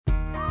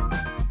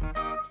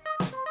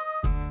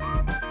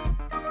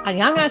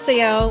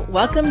Annyeonghaseyo.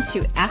 Welcome to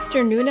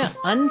Afternoona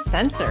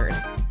Uncensored.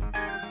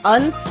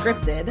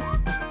 Unscripted,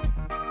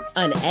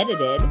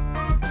 unedited,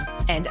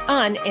 and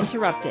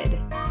uninterrupted.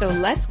 So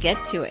let's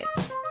get to it.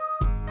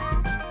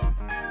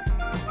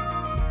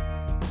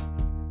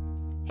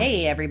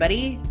 Hey,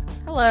 everybody.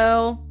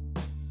 Hello.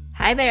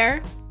 Hi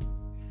there.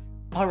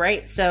 All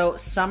right. So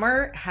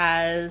summer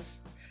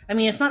has,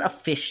 it's not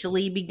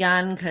officially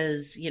begun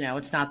because,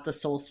 it's not the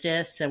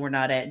solstice and we're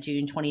not at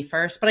June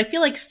 21st, but I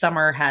feel like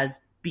summer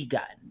has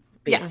begun,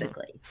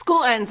 basically. Yeah.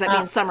 School ends. That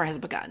means summer has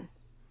begun.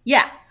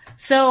 Yeah.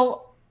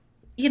 So,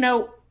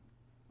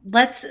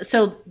 this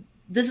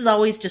is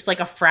always just like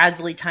a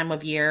frazzly time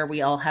of year.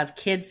 We all have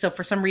kids. So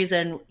for some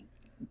reason,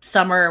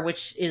 summer,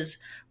 which is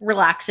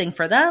relaxing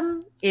for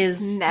them,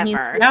 means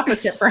the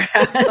opposite for us.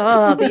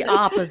 Oh, the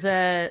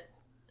opposite.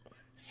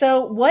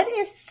 So what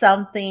is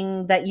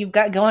something that you've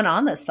got going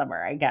on this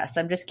summer, I guess?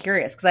 I'm just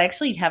curious because I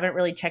actually haven't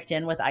really checked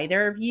in with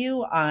either of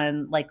you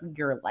on like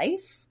your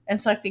life.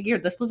 And so I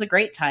figured this was a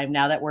great time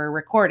now that we're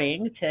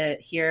recording to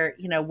hear,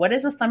 what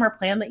is a summer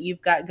plan that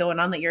you've got going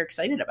on that you're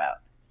excited about?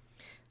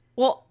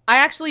 Well,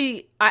 I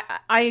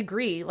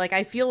agree. Like,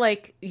 I feel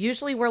like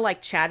usually we're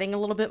like chatting a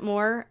little bit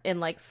more in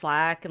like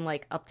Slack and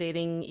like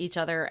updating each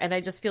other. And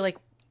I just feel like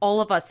all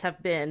of us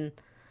have been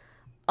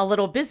a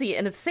little busy,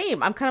 and it's the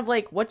same. I'm kind of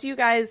like, what do you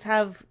guys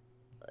have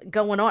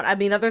going on? I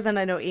mean, other than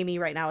I know Amy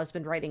right now has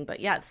been writing,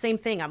 but yeah, same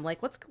thing. I'm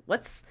like,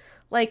 what's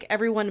like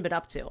everyone been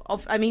up to?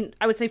 I mean,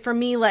 I would say for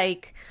me,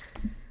 like,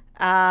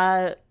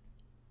 I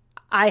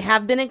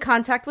have been in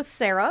contact with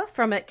Sarah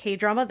from at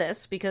K-Drama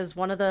This, because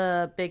one of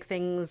the big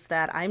things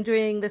that I'm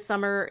doing this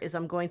summer is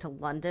I'm going to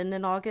London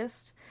in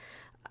August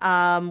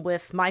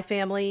with my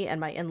family and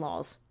my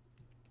in-laws.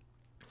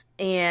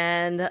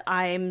 And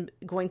I'm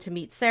going to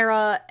meet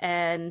Sarah,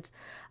 and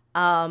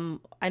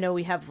I know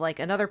we have like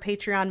another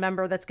Patreon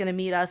member that's going to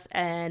meet us,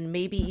 and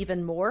maybe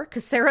even more,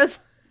 because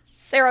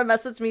Sarah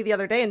messaged me the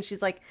other day and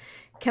she's like,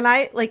 can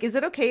I, like, is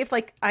it okay if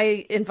like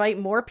I invite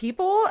more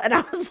people? And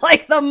I was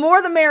like, the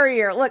more the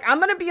merrier. Look, I'm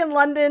going to be in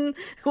London.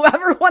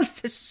 Whoever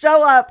wants to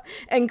show up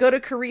and go to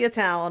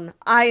Koreatown,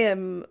 I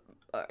am,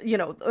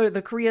 or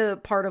the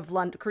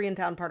Korean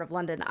town part of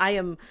London, I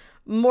am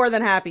more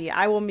than happy.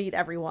 I will meet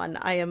everyone.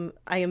 I am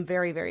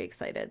very, very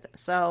excited.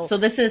 So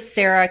this is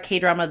Sarah,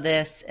 K-Drama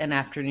This, and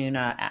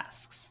Afternoona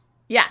Asks.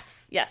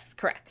 Yes,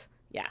 correct.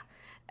 Yeah.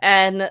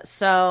 And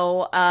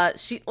so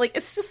she, like,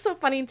 it's just so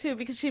funny too,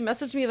 because she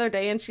messaged me the other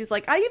day and she's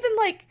like, I even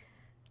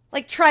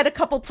like tried a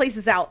couple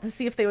places out to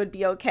see if they would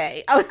be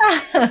okay. I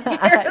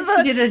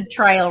was she did a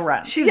trial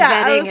run. She's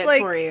vetting it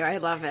for you. I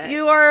love it.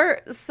 You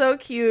are so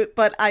cute,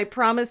 but I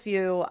promise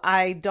you,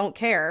 I don't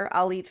care.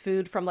 I'll eat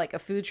food from like a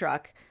food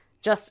truck.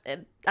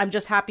 I'm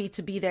just happy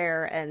to be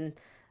there and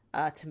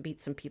to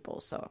meet some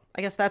people. So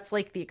I guess that's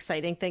like the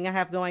exciting thing I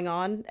have going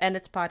on, and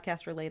it's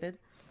podcast related.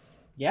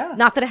 Yeah.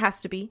 Not that it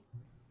has to be,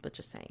 but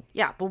just saying.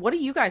 Yeah, but what do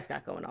you guys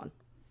got going on?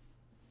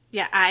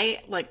 Yeah,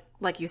 I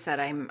like you said,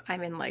 I'm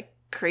in like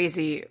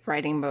crazy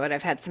writing mode.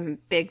 I've had some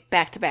big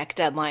back-to-back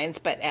deadlines,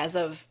 but as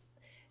of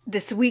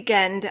this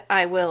weekend,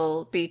 I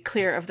will be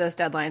clear of those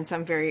deadlines. So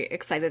I'm very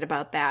excited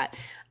about that.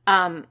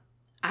 I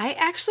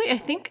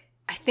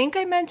think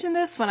I mentioned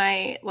this when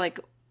I like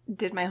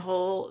did my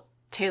whole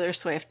Taylor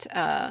Swift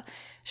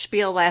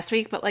spiel last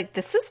week, but like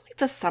this is like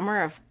the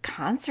summer of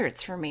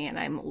concerts for me, and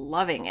I'm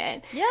loving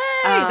it. Yay!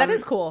 That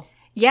is cool.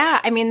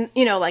 Yeah, I mean,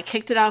 like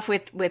kicked it off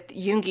with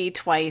Yoongi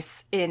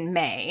twice in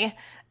May.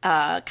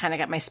 Kind of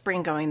got my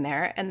spring going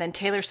there, and then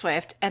Taylor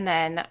Swift, and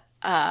then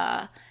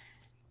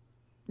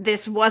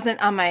this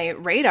wasn't on my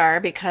radar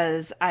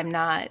because I'm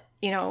not,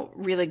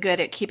 really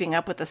good at keeping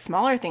up with the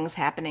smaller things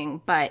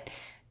happening, but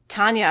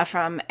Tanya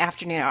from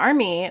Afternoona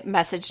Army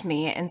messaged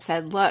me and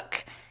said,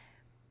 look,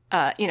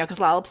 because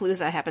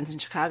Lollapalooza happens in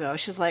Chicago.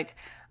 She's like,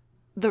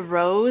 the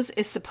Rose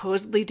is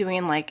supposedly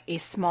doing like a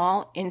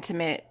small,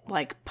 intimate,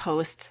 like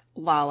post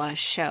Lala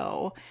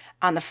show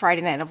on the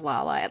Friday night of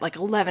Lala at like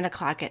 11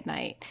 o'clock at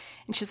night.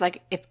 And she's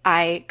like, if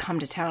I come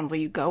to town, will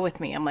you go with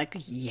me? I'm like,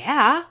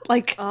 yeah,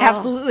 like,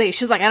 absolutely.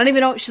 She's like, I don't even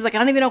know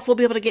if we'll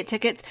be able to get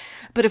tickets.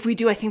 But if we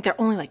do, I think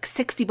they're only like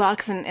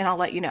 $60 and I'll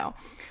let you know.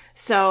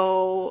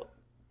 So...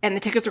 And the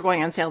tickets are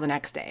going on sale the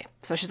next day.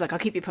 So she's like, I'll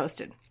keep you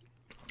posted.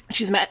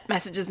 She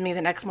messages me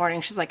the next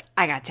morning. She's like,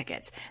 I got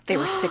tickets. They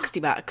were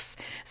 $60.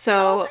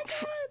 So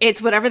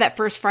it's whatever that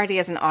first Friday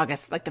is in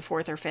August, like the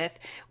 4th or 5th.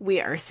 We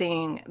are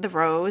seeing the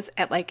Rose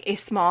at like a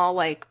small,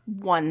 like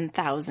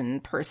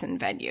 1,000 person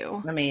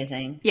venue.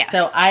 Amazing. Yes.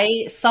 So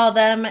I saw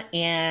them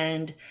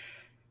and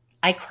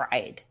I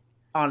cried.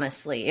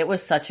 Honestly, it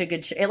was such a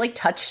good show. It like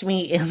touched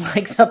me in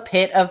like the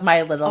pit of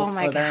my little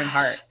Slytherin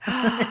heart.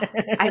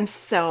 I'm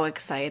so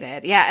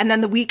excited. Yeah. And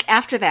then the week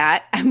after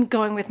that, I'm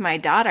going with my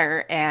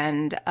daughter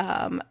and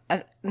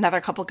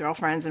another couple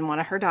girlfriends and one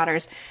of her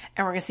daughters,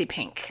 and we're going to see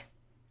Pink.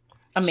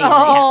 Amazing.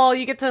 Oh,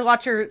 you get to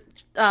watch her,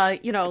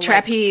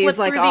 trapeze,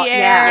 like all, the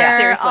air. Yeah,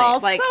 seriously. Oh,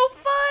 like, so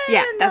fun.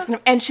 Yeah.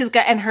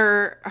 And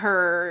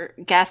her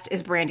guest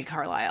is Brandi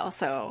Carlile.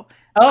 So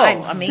I'm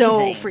amazing. so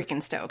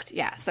freaking stoked.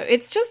 Yeah. So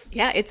it's just,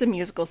 it's a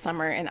musical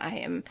summer, and I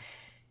am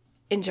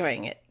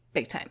enjoying it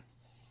big time.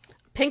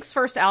 Pink's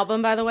first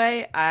album, by the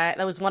way,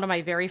 that was one of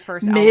my very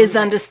first albums.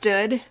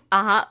 Misunderstood.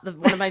 One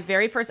of my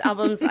very first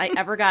albums I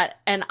ever got.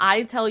 And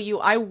I tell you,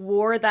 I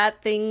wore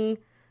that thing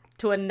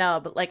to a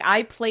nub. Like,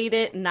 I played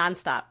it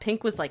nonstop.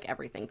 Pink was like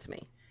everything to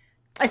me.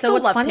 I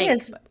still love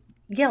Pink.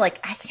 Yeah,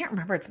 like, I can't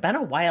remember. It's been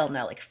a while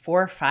now, like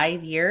 4 or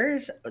 5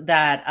 years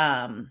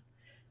that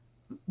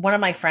one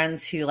of my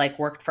friends who like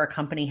worked for a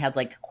company had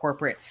like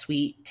corporate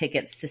suite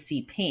tickets to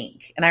see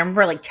Pink. And I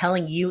remember like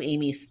telling you,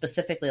 Amy,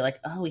 specifically like,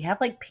 oh, we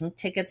have like Pink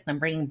tickets and I'm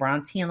bringing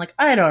Bronte. And like,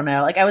 I don't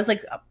know. Like I was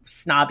like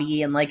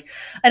snobby and like,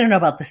 I don't know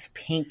about this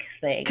Pink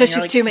thing. Because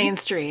she's like, too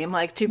mainstream,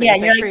 like too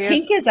basic you're for like, you.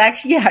 Pink is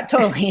actually, yeah,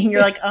 totally. And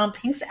you're like,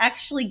 Pink's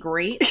actually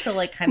great. So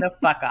like kind of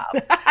fuck off.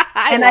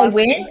 I went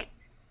Pink.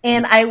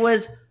 And I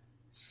was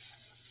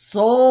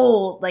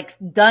so like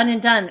done.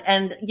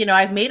 And you know,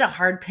 I've made a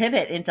hard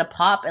pivot into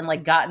pop and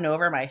like gotten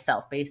over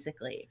myself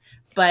basically,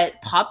 but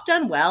pop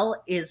done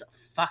well is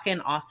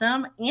fucking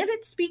awesome and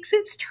it speaks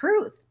its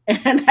truth.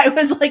 And I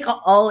was like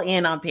all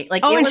in on Pink.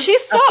 Like, and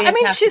she's so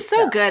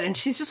stuff. good and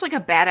she's just like a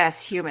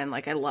badass human.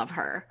 Like I love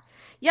her.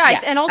 Yeah,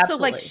 and also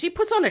absolutely. like she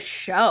puts on a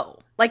show.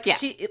 Like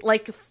she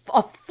like a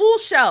full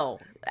show.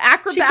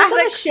 Acrobatics. She puts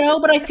on a show,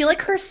 but I feel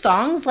like her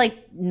songs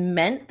like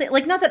meant that,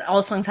 like, not that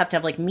all songs have to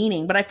have like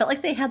meaning, but I felt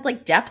like they had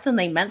like depth and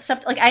they meant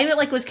stuff. Like I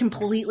like was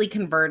completely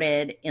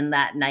converted in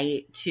that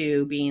night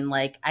to being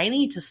like, I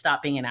need to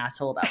stop being an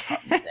asshole about pop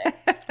music.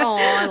 Oh,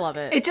 I love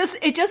it.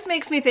 It just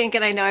makes me think,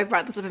 and I know I've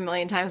brought this up a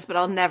million times, but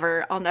I'll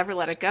never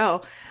let it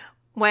go.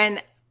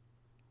 And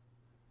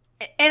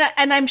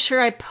I'm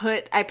sure I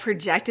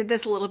projected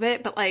this a little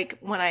bit, but like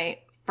when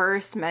I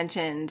first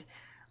mentioned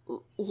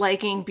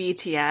liking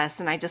BTS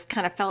and I just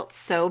kind of felt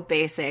so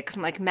basic. 'Cause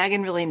I'm like,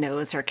 Megan really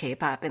knows her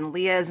K-pop and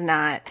Leah's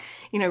not,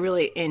 you know,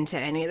 really into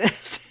any of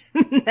this.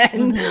 And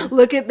then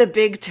look at the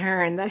big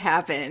turn that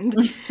happened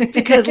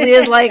because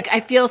Leah's like,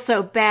 I feel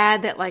so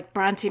bad that like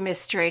Bronte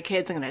missed Stray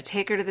Kids. I'm going to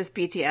take her to this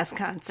BTS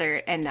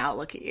concert. And now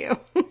look at you.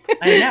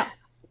 I know.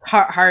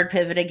 Hard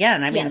pivot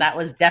again. I mean, that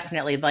was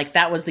definitely like,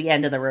 that was the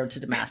end of the road to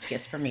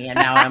Damascus for me. And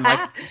now I'm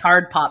like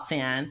hard pop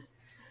fan.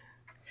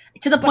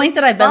 To the point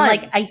that I've been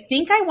like, I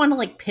think I want to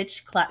like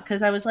pitch class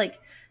because I was like,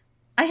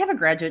 I have a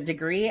graduate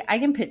degree. I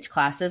can pitch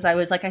classes. I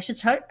was like,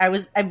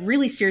 I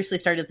really seriously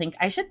started to think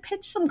I should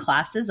pitch some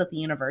classes at the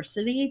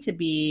university to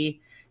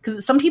be,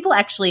 because some people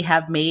actually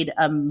have made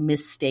a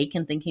mistake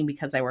in thinking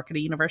because I work at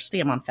a university,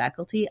 I'm on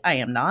faculty. I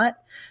am not.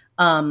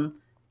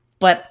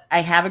 But I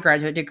have a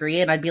graduate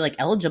degree and I'd be like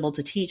eligible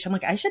to teach. I'm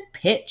like, I should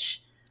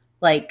pitch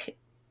like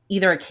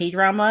either a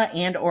K-drama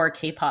and or a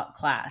K-pop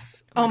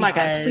class. Oh my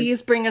God,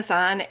 please bring us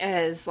on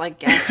as like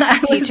guest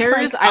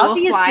teachers. Like, I will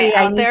fly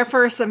out there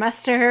for a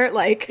semester.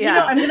 Like, you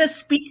know, I'm going to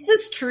speak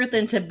this truth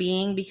into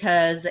being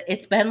because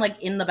it's been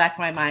like in the back of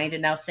my mind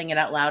and now sing it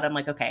out loud. I'm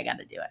like, okay, I got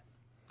to do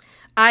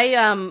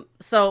it.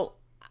 So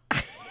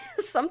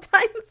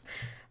sometimes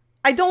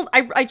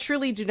I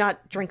truly do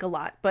not drink a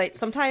lot, but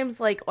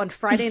sometimes like on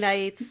Friday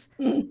nights,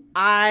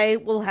 I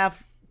will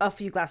have a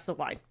few glasses of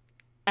wine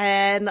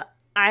and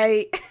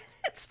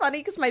it's funny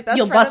because my best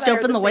You'll friend bust and I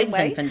open are the same white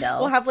way. Zinfandel.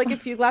 We'll have like a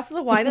few glasses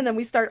of wine and then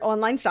we start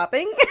online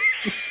shopping.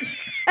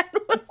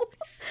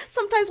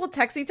 Sometimes we'll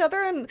text each other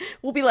and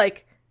we'll be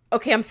like,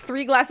 okay, I'm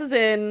 3 glasses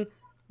in.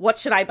 What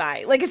should I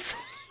buy? Like it's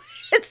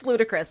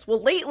ludicrous.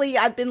 Well, lately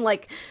I've been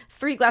like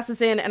 3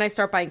 glasses in and I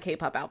start buying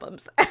K-pop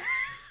albums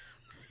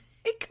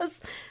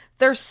because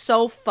they're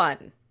so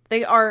fun.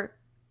 They are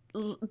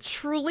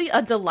truly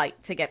a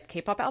delight to get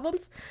K-pop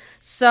albums.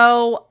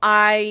 So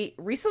I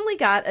recently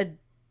got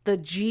the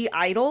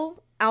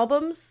G-Idol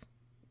albums.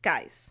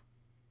 Guys,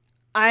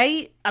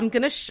 I'm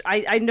gonna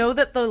I know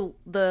that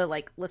the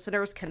like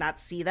listeners cannot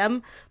see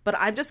them, but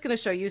I'm just gonna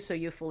show you so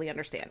you fully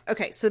understand.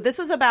 Okay, so this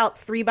is about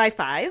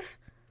 3x5.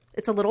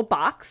 It's a little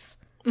box.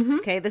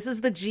 Okay, this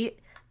is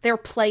they're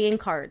playing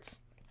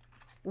cards.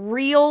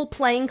 Real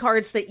playing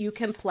cards that you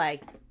can play.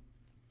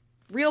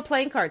 Real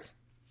playing cards.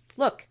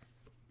 Look,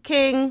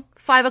 King,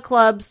 5 of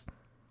clubs.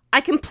 I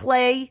can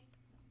play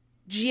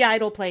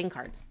G-Idol playing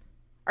cards.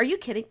 Are you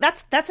kidding?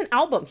 That's an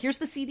album. Here's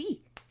the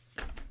CD.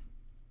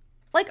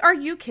 Like, are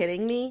you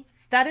kidding me?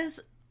 That is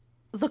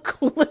the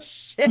coolest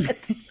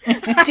shit.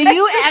 Do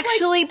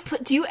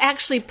you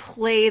actually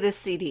play the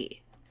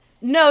CD?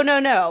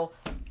 No.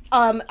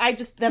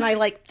 I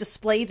like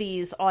display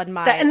these on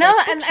my.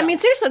 I mean,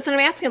 seriously, that's what I'm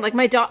asking. Like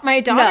my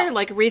daughter,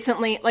 like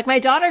recently, like my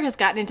daughter has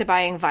gotten into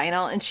buying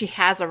vinyl, and she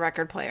has a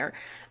record player,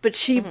 but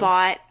she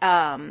bought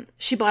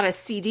a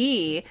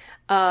CD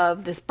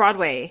of this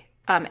Broadway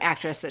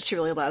actress that she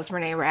really loves,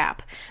 Renee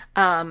Rapp,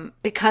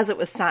 because it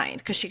was signed,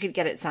 because she could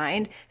get it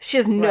signed. She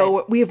has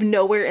we have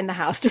nowhere in the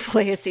house to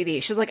play a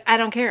CD. She's like, I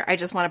don't care. I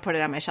just want to put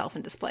it on my shelf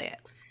and display it.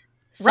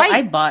 So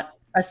I bought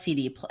a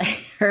CD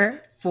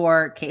player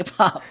for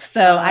K-pop.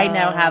 So I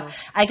now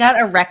I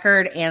got a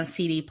record and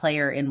CD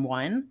player in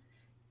one.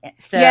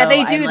 So yeah,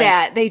 they do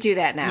that. They do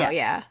that now.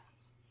 Yeah.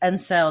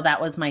 And so that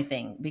was my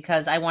thing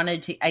because I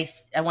wanted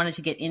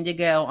to get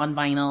Indigo on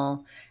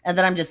vinyl, and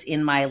then I'm just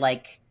in my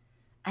like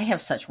I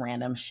have such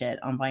random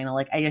shit on vinyl.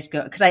 Like I just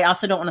go, because I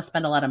also don't want to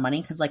spend a lot of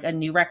money, because like a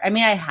new record, I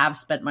mean, I have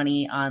spent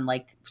money on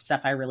like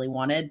stuff I really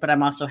wanted, but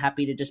I'm also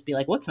happy to just be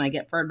like, what can I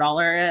get for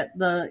 $1 at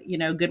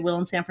the, Goodwill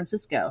in San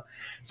Francisco?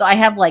 So I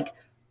have like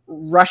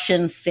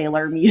Russian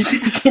sailor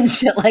music and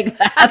shit like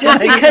that.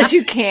 Just because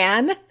you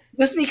can?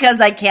 Just because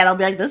I can, I'll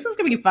be like, this is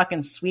going to be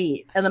fucking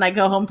sweet. And then I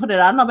go home, put it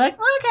on, and I'll be like,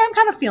 well, okay, I'm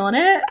kind of feeling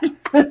it.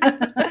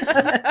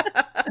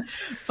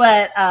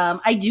 But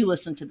I do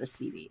listen to the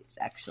CDs,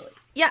 actually.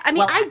 Yeah, I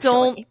mean, I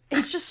don't.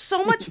 It's just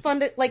so much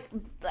fun to, like,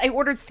 I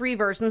ordered 3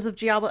 versions of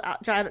G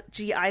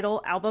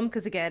Idol album,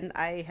 because, again,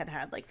 I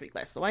had like 3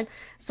 glasses of wine.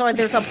 So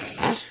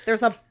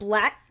there's a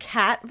Black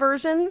Cat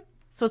version.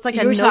 So it's like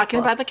you were talking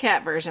about the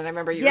cat version. I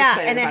remember you were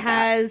excited and about it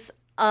has...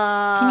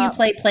 Can you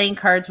play playing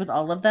cards with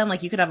all of them?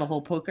 Like, you could have a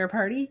whole poker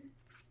party?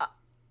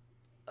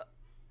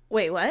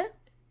 Wait, what?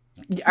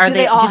 Do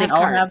they all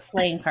have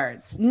playing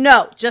cards?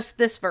 No, just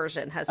this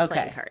version has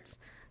playing cards.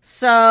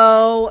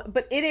 So,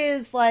 but it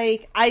is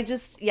like,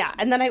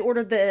 and then I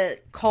ordered the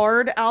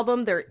Card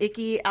album, their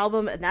Icky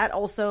album, and that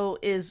also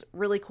is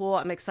really cool.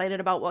 I'm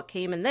excited about what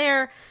came in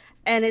there,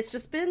 and it's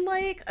just been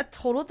like a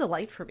total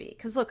delight for me.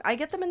 Because look, I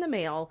get them in the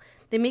mail,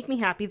 they make me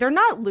happy. They're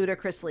not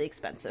ludicrously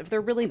expensive,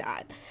 they're really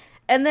not.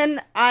 And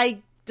then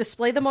I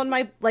display them on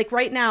my, like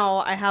right now,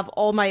 I have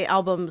all my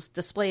albums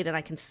displayed and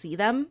I can see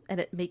them, and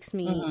it makes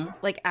me,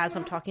 like as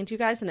I'm talking to you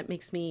guys, and it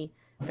makes me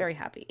very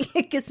happy.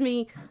 It gives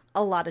me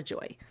a lot of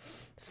joy.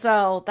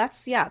 So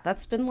that's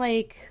been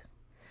like,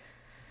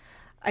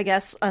 I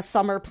guess, a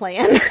summer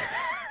plan.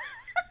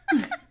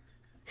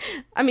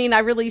 I mean, I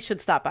really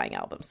should stop buying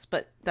albums,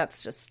 but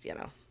that's just,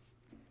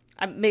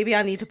 maybe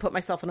I need to put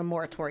myself in a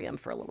moratorium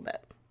for a little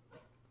bit.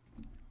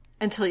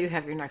 Until you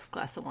have your next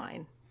glass of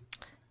wine.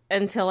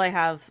 Until I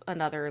have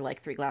another,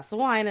 like, 3 glasses of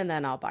wine, and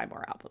then I'll buy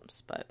more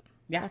albums, but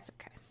that's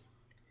okay.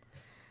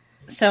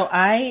 So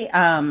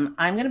I'm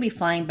going to be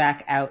flying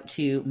back out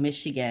to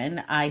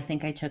Michigan. I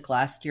think I took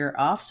last year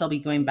off, so I'll be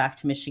going back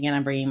to Michigan.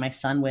 I'm bringing my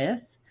son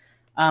with.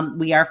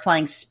 We are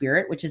flying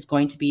Spirit, which is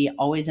going to be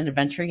always an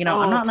adventure. I'm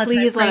not.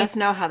 Please let us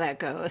know how that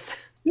goes.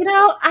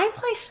 I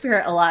fly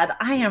Spirit a lot.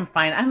 I am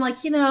fine. I'm like,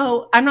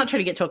 I'm not trying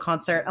to get to a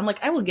concert. I'm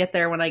like, I will get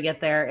there when I get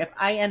there. If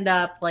I end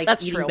up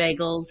eating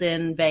bagels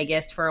in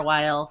Vegas for a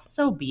while,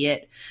 so be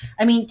it.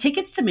 I mean,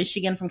 tickets to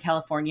Michigan from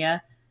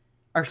California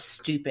are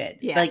stupid.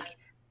 Yeah. Like,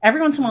 every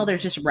once in a while,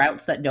 there's just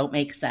routes that don't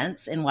make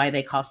sense and why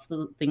they cost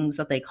the things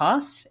that they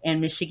cost.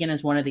 And Michigan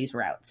is one of these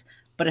routes.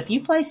 But if you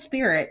fly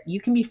Spirit,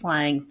 you can be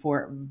flying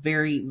for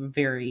very,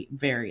 very,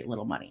 very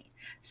little money.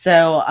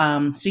 So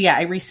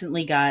I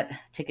recently got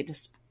ticket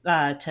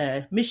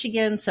to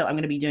Michigan. So I'm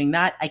going to be doing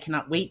that. I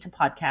cannot wait to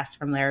podcast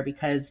from there,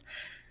 because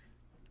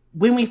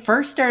when we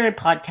first started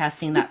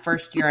podcasting that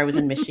first year, I was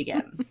in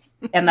Michigan.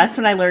 And that's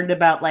when I learned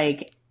about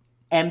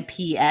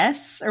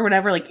MPS or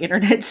whatever,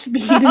 internet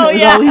speed. And it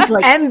was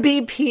always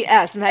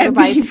Mbps,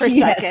 megabytes per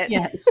second.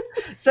 Yes.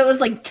 So it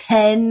was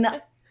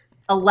 10,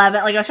 11.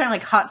 I was trying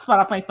to hotspot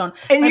off my phone.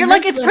 And you're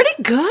like, it's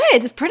pretty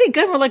good. It's pretty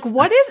good. We're like,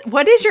 what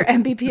is your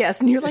Mbps?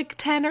 And you're like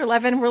 10 or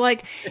 11. We're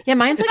like, yeah,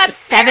 mine's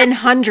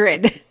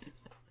 700.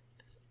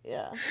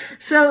 Yeah.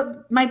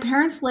 So my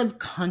parents live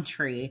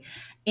country,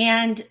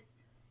 and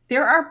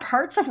there are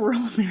parts of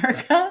rural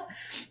America.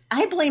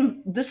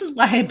 This is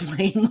why I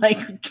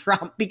blame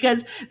Trump,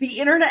 because the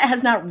internet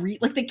has not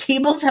the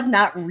cables have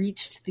not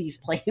reached these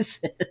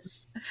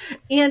places.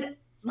 And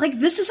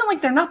this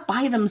isn't they're not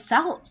by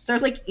themselves. They're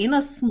in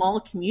a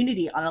small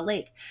community on a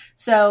lake.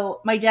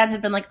 So my dad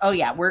had been like, oh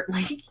yeah, we're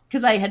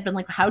because I had been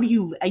like,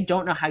 I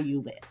don't know how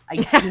you live. I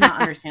do not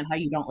understand how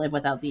you don't live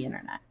without the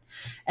internet.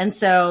 And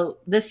so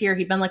this year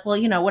he'd been like,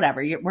 well,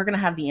 whatever, we're going to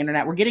have the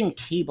internet. We're getting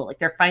cable.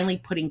 They're finally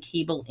putting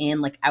cable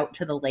in out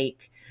to the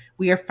lake.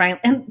 We are fine.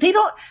 And they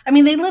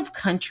live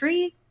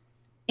country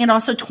and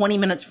also 20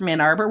 minutes from Ann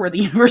Arbor, where the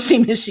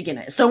University of Michigan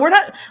is. So we're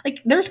not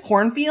there's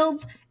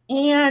cornfields,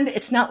 and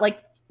it's not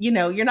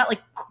you're not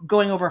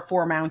going over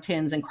 4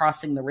 mountains and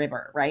crossing the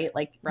river, right?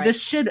 Right.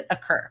 This should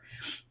occur.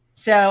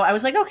 So I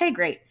was like, okay,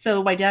 great.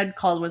 So my dad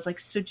called and was like,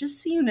 so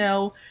just so you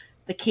know,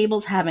 the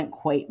cables haven't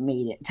quite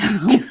made it to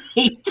the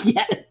lake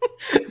yet.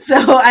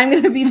 So I'm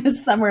going to be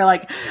this summer I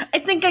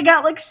think I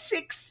got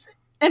 6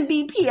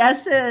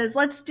 Mbps's.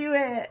 Let's do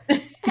it.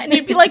 And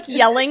you'd be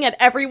yelling at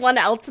everyone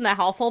else in the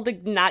household to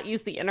not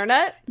use the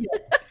internet. Yeah.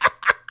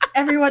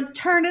 Everyone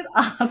turn it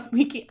off.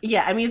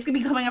 It's gonna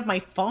be coming off my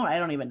phone. I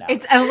don't even know.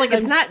 I was like,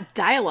 it's not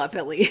dial-up,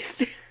 at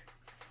least.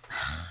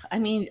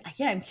 I'm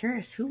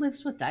curious, who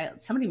lives with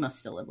dial-up? Somebody must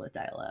still live with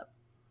dial-up.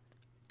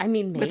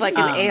 Maybe with an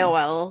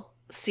AOL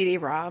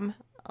CD-ROM.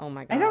 Oh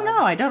my god! I don't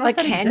know. I don't know. If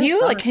that can exists,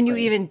 you? honestly. Can you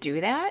even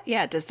do that?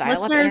 Yeah. Does dial-up?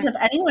 Listeners, if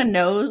anyone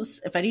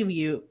knows, if any of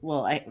you,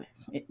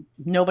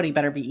 nobody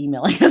better be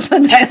emailing us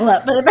on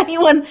dial-up. But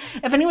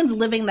if anyone's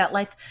living that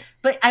life,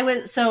 but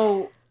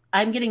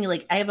I'm getting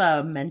like, I have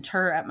a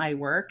mentor at my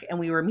work and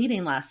we were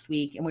meeting last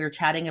week and we were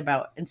chatting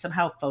about, and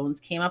somehow phones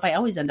came up. I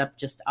always end up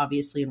just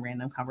obviously in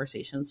random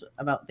conversations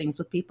about things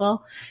with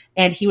people.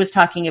 And he was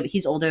talking about,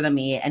 he's older than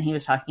me. And he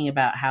was talking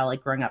about how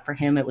like growing up for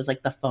him, it was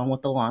like the phone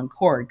with the long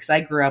cord. Cause I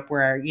grew up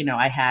where, you know,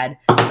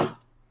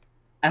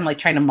 I'm like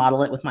trying to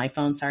model it with my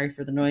phone. Sorry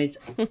for the noise.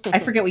 I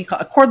forget what you call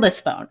it, a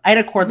cordless phone. I had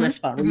a cordless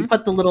phone where you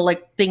put the little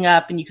like thing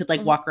up and you could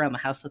like walk around the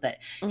house with it.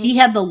 He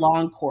had the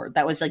long cord.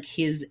 That was like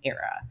his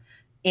era.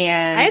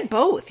 And I had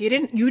both. You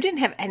didn't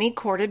have any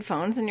corded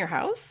phones in your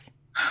house?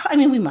 I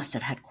mean, we must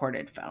have had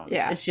corded phones.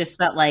 Yeah. It's just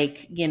that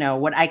like, you know,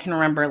 what I can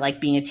remember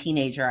like being a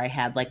teenager, I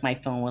had like my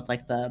phone with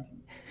like the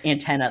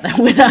antenna that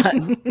went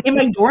on. In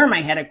my dorm, I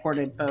had a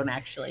corded phone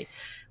actually.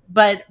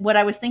 But what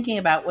I was thinking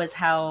about was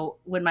how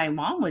when my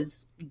mom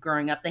was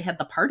growing up, they had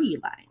the party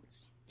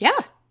lines. Yeah.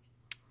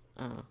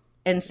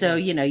 And so,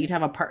 you know, you'd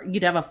have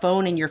a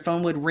phone and your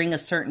phone would ring a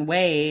certain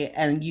way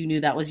and you knew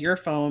that was your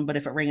phone. But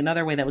if it rang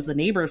another way, that was the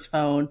neighbor's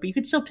phone. But you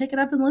could still pick it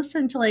up and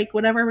listen to like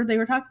whatever they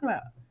were talking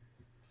about.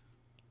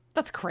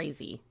 That's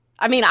crazy.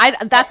 I mean,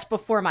 that's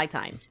before my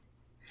time.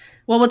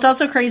 Well, what's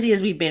also crazy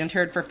is we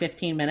bantered for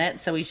 15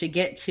 minutes. So we should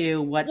get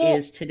to what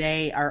is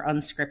today our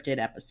unscripted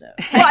episode.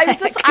 Well, I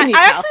actually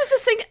was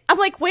just thinking, I'm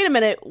like, wait a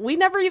minute. We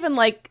never even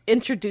like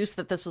introduced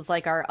that this was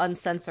like our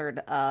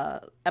uncensored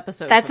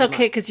episode. That's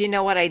okay. Cause you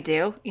know what I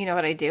do? In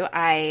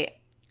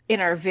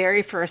our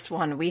very first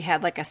one, we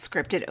had like a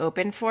scripted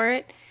open for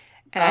it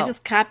and I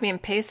just copy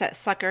and paste that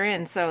sucker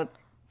in. So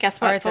guess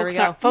what?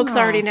 Right, folks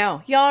already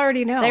know. Y'all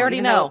already know. They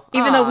already know.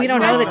 Even though we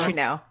don't know that you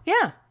know.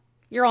 Yeah.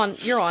 You're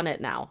on it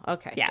now.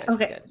 Okay. Yeah. Good,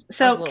 okay. good.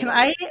 So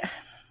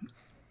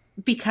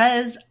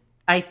because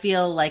I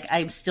feel like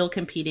I'm still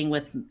competing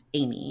with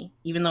Amy,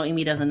 even though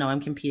Amy doesn't know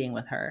I'm competing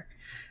with her,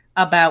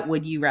 about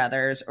would you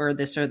rathers or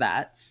this or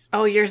that's.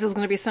 Oh, yours is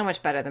going to be so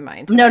much better than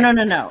mine. No.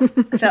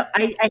 So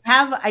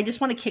I just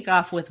want to kick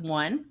off with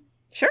one.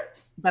 Sure.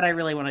 That I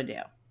really want to do.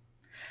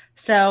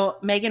 So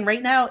Megan,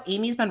 right now,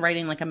 Amy's been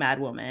writing like a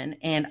mad woman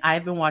and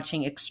I've been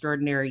watching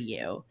Extraordinary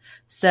You.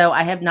 So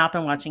I have not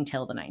been watching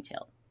Tale of the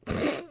Nine-Tailed.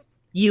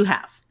 You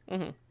have.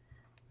 Mm-hmm.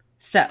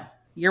 So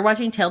you're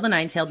watching Tale the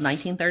Nine-Tailed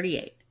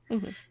 1938.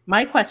 Mm-hmm.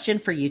 My question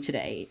for you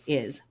today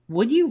is,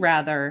 would you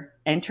rather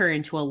enter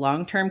into a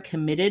long-term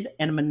committed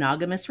and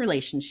monogamous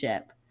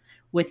relationship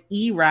with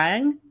E.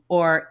 Rang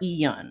or E.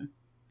 Yun?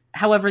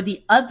 However,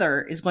 the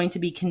other is going to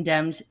be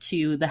condemned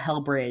to the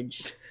Hell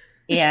Bridge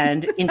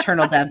and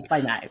internal death by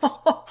knives.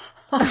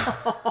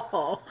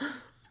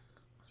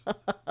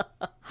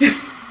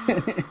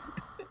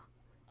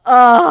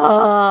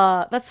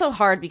 That's so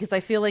hard because I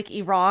feel like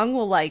Irong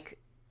will like.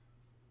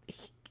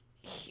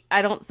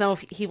 I don't know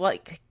if he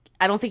like.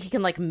 I don't think he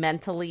can like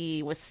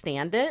mentally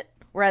withstand it,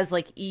 whereas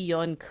like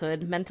Eun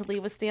could mentally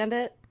withstand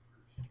it.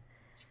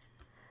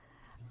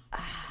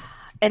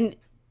 And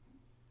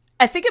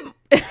I think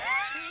it.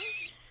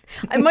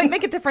 I might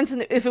make a difference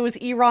if it was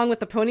Irong with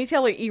the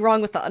ponytail or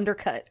Irong with the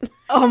undercut.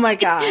 Oh my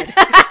god!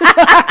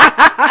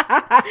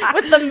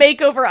 With the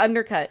makeover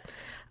undercut.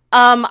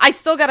 I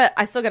still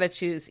gotta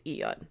choose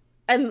Eun.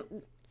 And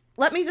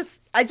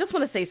I just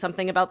want to say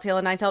something about Tale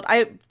of Nine-Tailed.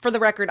 For the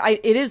record,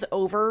 it is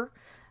over.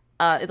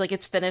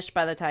 It's finished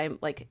by the time,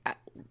 like,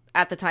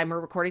 at the time we're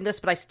recording this,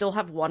 but I still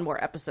have one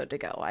more episode to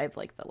go. I have,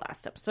 like, the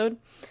last episode.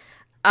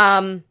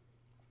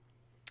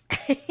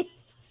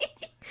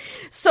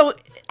 So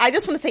I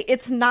just want to say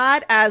it's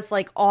not as,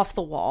 like, off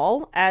the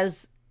wall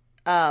as,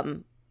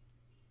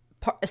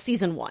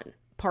 season 1.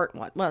 Part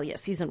 1. Well, yeah,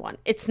 season 1.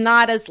 It's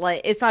not as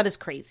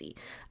crazy.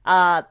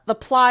 The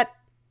plot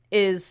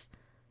is,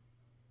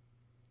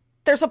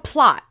 there's a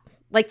plot.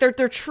 Like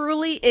there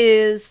truly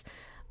is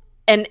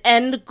an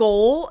end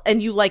goal,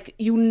 and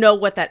you know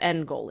what that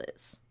end goal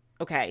is.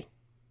 Okay.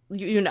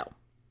 You know.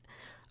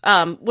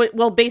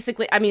 Well,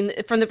 basically, I mean,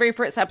 from the very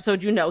first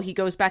episode, you know, he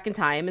goes back in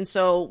time. And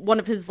so one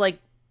of his like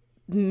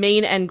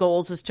main end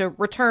goals is to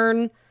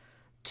return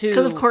to,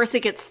 because of course he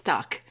gets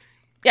stuck.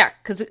 Yeah,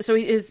 because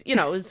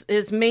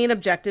his main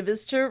objective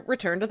is to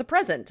return to the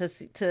present,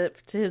 to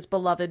his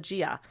beloved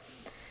Gia.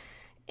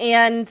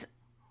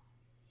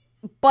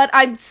 But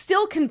I'm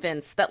still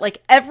convinced that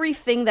like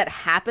everything that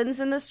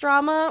happens in this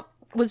drama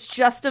was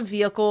just a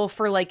vehicle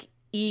for like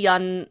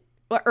Eun,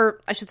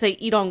 or I should say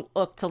Lee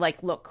Dong-wook, to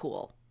like look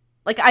cool.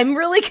 Like I'm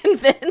really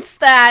convinced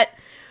that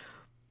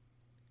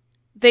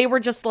they were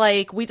just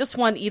like, we just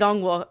want Lee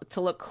Dong-wook to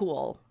look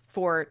cool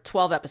for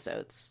 12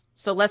 episodes.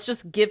 So let's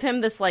just give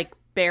him this like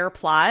bare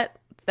plot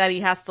that he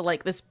has to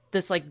like this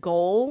like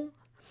goal.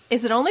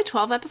 Is it only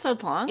 12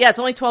 episodes long? Yeah, it's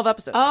only 12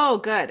 episodes. Oh,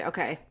 good.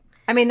 Okay.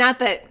 I mean, not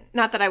that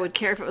I would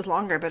care if it was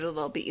longer, but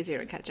it'll be easier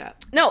to catch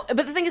up. No,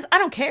 but the thing is, I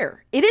don't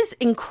care. It is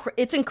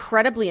it's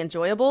incredibly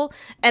enjoyable,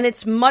 and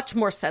it's much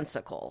more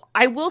sensical.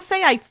 I will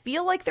say I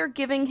feel like they're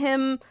giving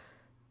him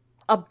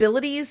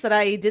abilities that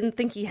I didn't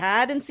think he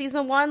had in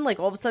season 1. Like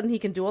all of a sudden he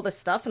can do all this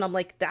stuff, and I'm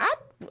like, that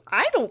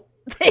I don't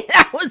think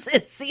that was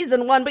in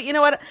season 1. But you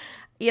know what?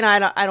 You know,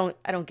 I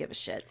don't give a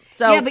shit.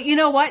 So yeah, but you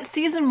know what?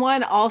 Season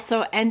 1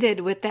 also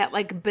ended with that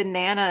like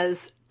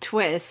bananas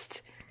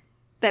twist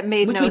that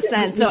made Which no we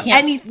sense.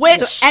 can't-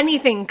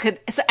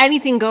 So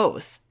anything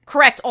goes.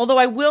 Correct. Although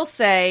I will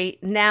say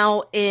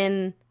now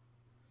they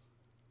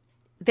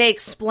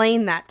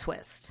explain that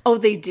twist. Oh,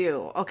 they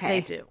do. Okay.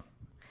 They do.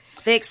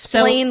 They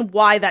explain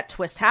why that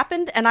twist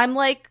happened, and I'm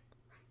like,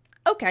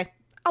 okay,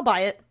 I'll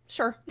buy it.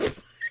 Sure.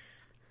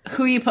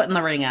 Who are you putting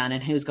the ring on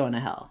and who's going to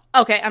hell?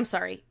 Okay, I'm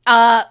sorry.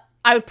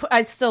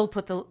 I'd still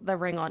put the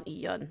ring on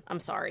Iyun. I'm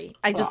sorry.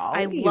 I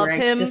love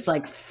him. Just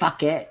like,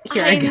 fuck it.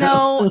 Here I I go.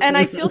 know, and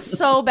I feel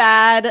so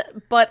bad,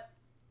 but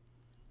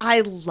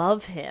I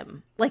love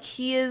him. Like,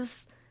 he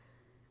is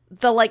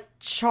the like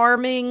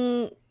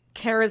charming,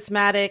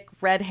 charismatic,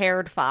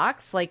 red-haired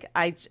fox. Like,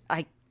 I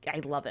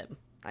love him.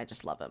 I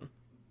just love him.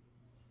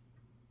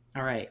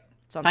 All right.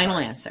 So I'm Final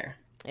sorry. answer.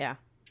 Yeah.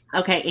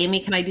 Okay,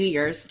 Amy, can I do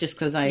yours? Just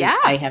because I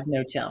have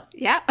no chill.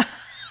 Yeah.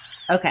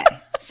 Okay.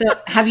 So,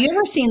 have you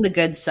ever seen The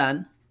Good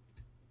Son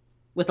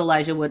with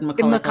Elijah Wood and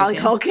Macaulay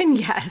Culkin?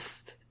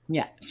 Yes.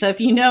 Yeah. So,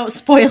 if you know,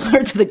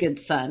 spoiler to The Good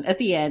Son, at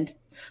the end,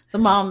 the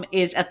mom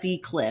is at the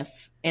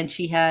cliff and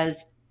she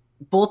has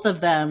both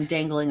of them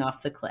dangling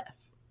off the cliff.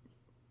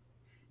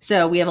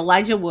 So, we have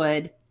Elijah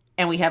Wood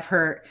and we have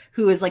her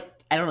who is like,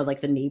 I don't know,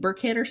 like the neighbor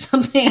kid or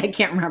something. I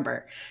can't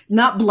remember.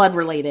 Not blood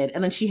related.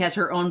 And then she has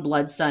her own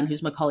blood son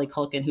who's Macaulay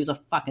Culkin, who's a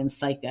fucking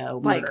psycho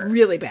murderer. Like,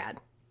 really bad.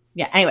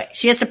 Yeah. Anyway,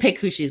 she has to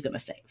pick who she's going to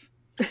save.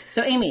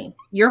 So, Amy,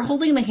 you're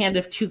holding the hand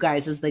of two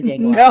guys as they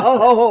dangle.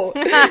 No.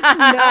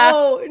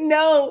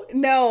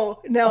 No.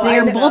 They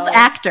are both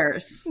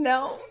actors.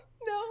 No.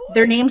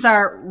 Their names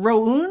are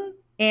Rowoon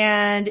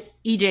and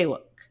EJ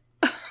Wook.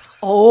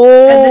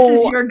 Oh. And this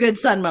is your good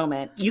son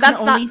moment. You can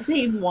only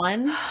save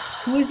one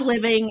who is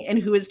living and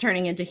who is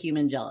turning into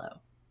human jello.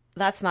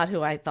 That's not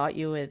who I thought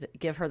you would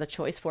give her the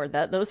choice for.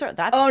 That's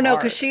Oh, hard. no,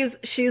 because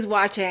she's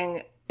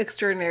watching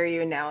Extraordinary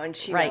You now and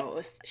she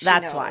knows.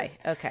 That's why.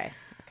 Okay.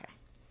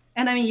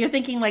 And I mean, you're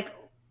thinking like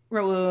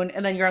Rowoon,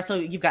 and then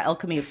you've got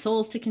Alchemy of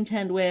Souls to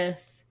contend with.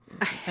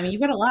 I mean,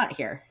 you've got a lot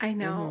here. I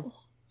know.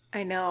 Mm-hmm.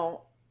 I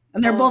know.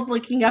 And they're both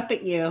looking up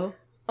at you.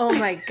 Oh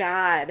my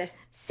God.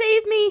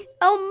 Save me,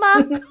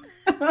 Oma.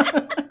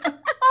 Oma.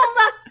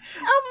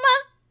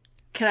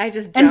 Can I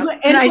just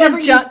jump? Can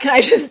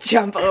I just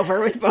jump over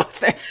with both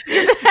there?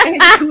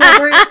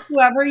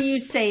 whoever you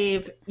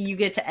save, you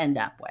get to end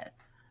up with.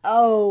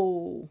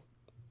 Oh.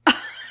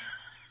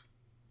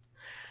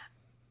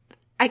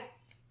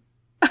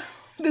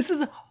 This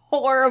is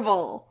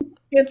horrible.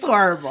 It's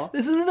horrible.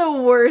 This is the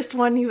worst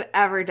one you've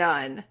ever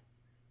done.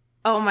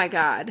 Oh my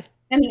God.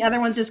 And the other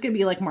one's just going to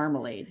be like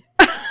marmalade.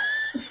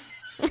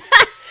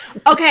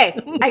 Okay,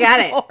 I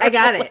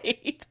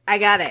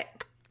got it.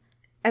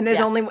 And there's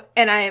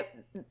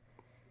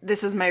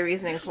this is my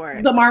reasoning for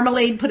it. The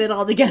marmalade put it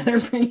all together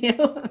for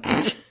you.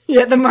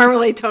 Yeah, the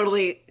marmalade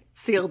totally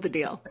sealed the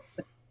deal.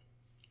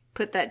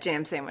 Put that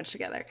jam sandwich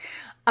together.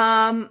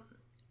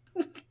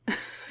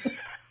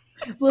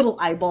 Little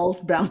eyeballs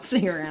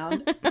bouncing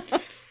around.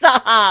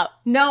 Stop.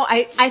 No,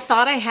 I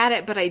thought I had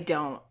it, but I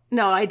don't.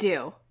 No, I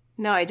do.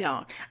 No, I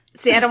don't.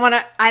 See, I don't want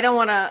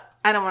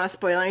to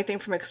spoil anything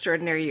from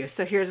Extraordinary You.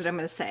 So here's what I'm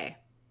going to say.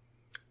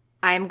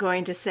 I'm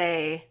going to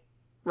say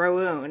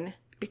Rowoon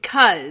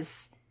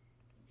because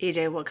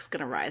EJ Wook's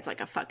going to rise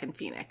like a fucking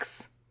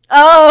phoenix.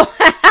 Oh,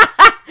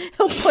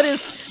 he'll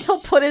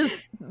put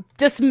his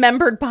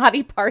dismembered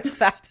body parts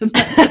back to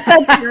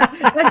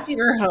That's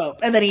your hope.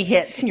 And then he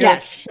hits. And you're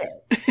like, shit.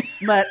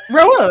 But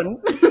Rowoon.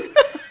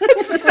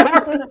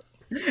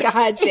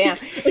 God damn.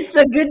 It's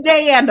a good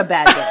day and a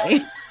bad day.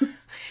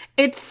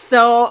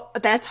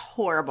 That's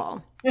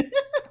horrible.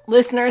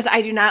 Listeners,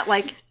 I do not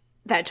like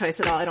that choice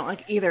at all. I don't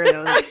like either of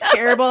those. It's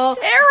terrible.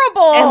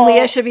 Terrible. And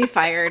Leah should be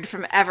fired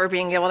from ever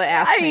being able to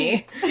ask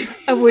me,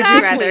 would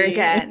you rather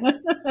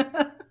again?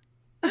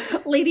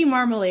 Lady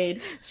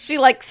Marmalade. She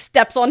like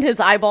steps on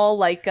his eyeball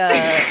like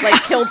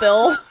Kill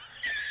Bill.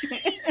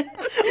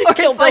 Or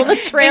Kill Bill the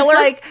trailer.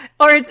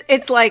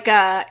 It's like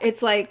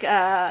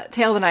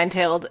Tale of the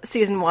Nine-Tailed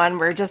season 1.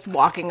 We're just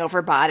walking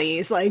over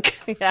bodies on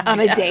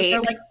a date.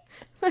 Or like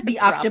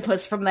the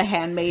octopus from The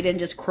Handmaiden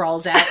just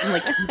crawls out and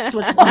like eats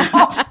what's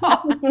left.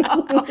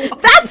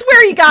 That's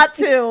where he got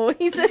to.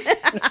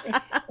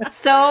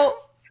 So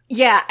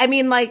yeah, I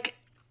mean, like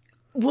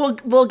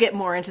we'll get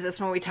more into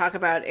this when we talk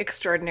about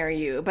Extraordinary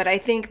You, but I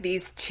think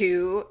these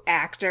two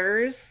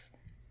actors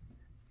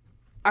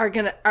are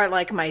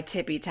like my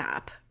tippy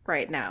top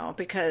right now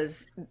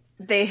because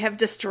they have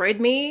destroyed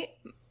me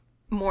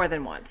more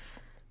than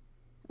once.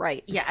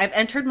 Right. Yeah, I've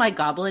entered my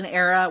Goblin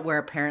era where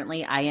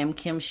apparently I am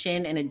Kim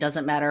Shin and it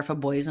doesn't matter if a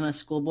boy's in a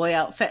schoolboy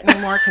outfit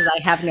anymore because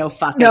I have no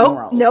fucking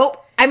world.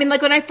 Nope. I mean,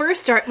 like when I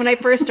first started,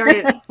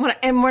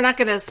 and we're not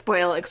going to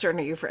spoil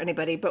Extraordinary You for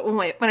anybody, but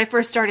when I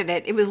first started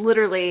it, it was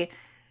literally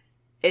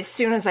as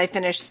soon as I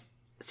finished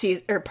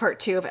part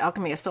 2 of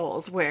Alchemy of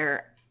Souls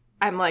where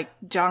I'm like,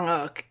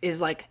 Jong-uk is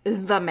like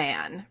the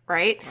man,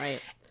 right?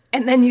 Right.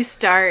 And then you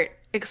start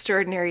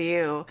Extraordinary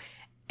You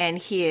and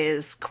he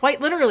is quite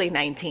literally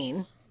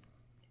 19.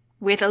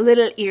 With a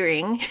little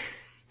earring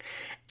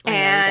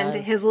and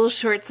his little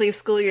short sleeve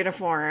school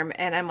uniform.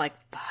 And I'm like,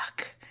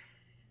 fuck,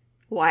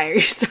 why are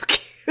you so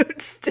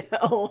cute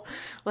still?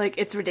 Like,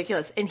 it's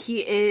ridiculous. And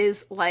he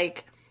is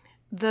like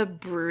the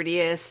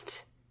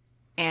broodiest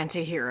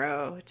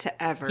anti-hero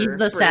to ever. He's the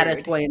brood.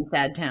 saddest boy in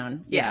Sad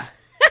Town. Yeah.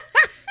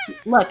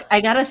 Look,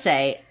 I gotta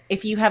say,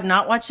 if you have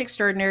not watched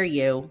Extraordinary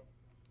You,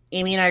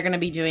 Amy and I are going to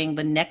be doing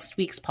the next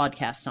week's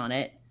podcast on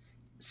it.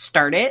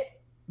 Start it,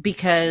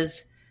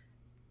 because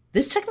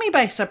this took me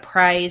by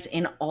surprise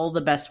in all the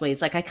best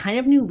ways. Like, I kind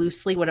of knew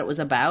loosely what it was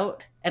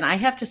about, and I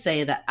have to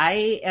say that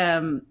I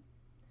am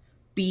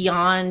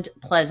beyond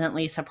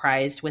pleasantly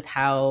surprised with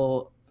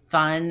how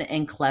fun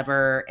and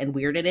clever and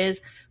weird it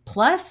is.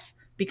 Plus,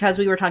 because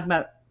we were talking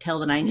about Tale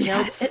of the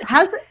Nine-Tailed, Yes.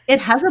 it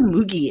has a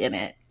Moogie in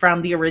it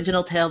from the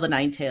original Tale of the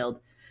Nine-Tailed.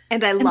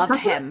 And I love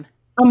him.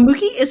 A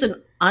Moogie is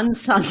an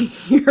unsung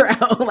hero.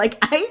 Like,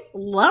 I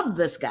love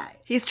this guy.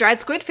 He's Dried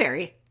Squid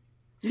Fairy.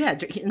 Yeah,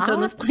 and so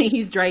in this play,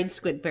 he's Dried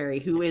Squid Fairy,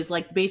 who is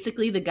like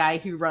basically the guy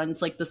who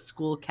runs like the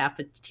school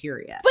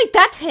cafeteria. Wait,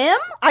 that's him?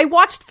 I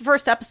watched the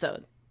first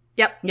episode.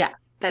 Yep. Yeah,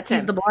 That's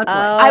he's him. the blonde boy.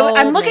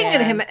 I'm looking at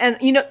man. him, and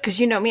because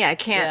you know me, I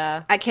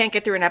can't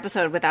get through an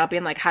episode without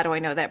being like, how do I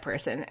know that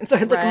person? And so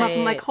I look him up, and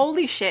I'm like,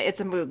 holy shit,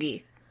 it's a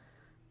Moogie.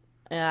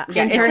 Yeah,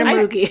 Intern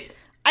Moogie.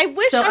 I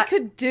wish So I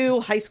could do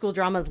high school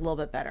dramas a little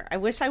bit better. I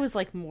wish I was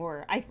like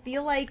more. I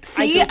feel like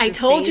See, I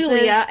told you,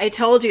 Leah. I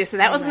told you. So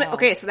that was know.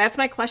 okay. So that's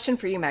my question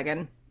for you,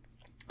 Megan.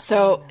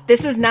 So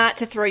this is not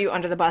to throw you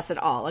under the bus at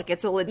all. Like,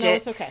 it's a legit. No,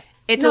 it's okay.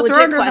 It's No, a throw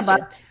legit under the question.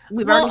 bus.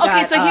 We've Well, already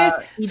okay, got, so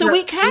here's so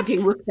we kept EJ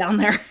Wook down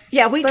there.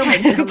 Yeah, we Throw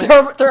can me down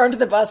there. throw under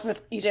the bus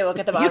with EJ Wook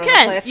at the bottom. You of the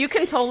can. cliff. You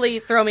can totally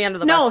throw me under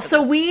the No, bus. for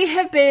so this. we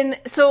have been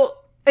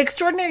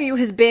Extraordinary You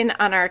has been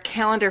on our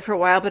calendar for a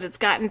while, but it's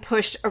gotten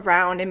pushed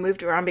around and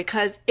moved around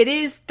because it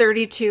is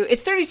 32.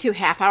 It's 32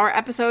 half-hour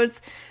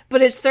episodes,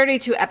 but it's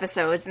 32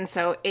 episodes, and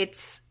so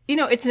it's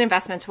it's an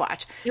investment to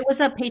watch. It was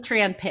a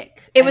Patreon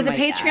pick. It was a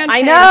Patreon. I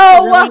pick.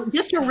 know.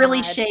 Just to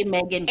really shame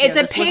Megan. It's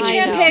a here, this was-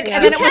 Patreon pick, Yeah.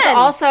 and then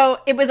You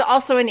it was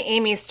also an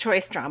Amy's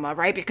Choice drama,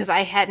 right? Because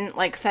I hadn't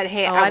said,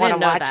 "Hey, I want to didn't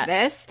know watch that.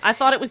 this." I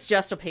thought it was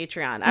just a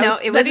Patreon. I No, was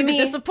it was ready me.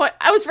 to disappoint.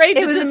 I was ready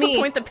to was me.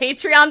 disappoint the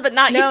Patreon, but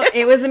not No, you.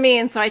 it was me,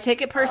 and so I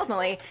take it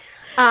personally.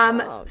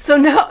 Oh.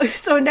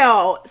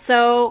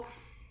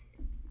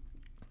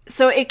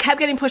 So it kept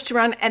getting pushed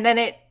around, and then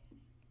it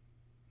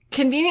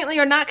conveniently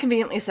or not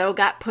conveniently so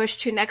got pushed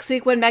to next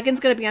week when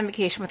Megan's going to be on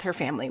vacation with her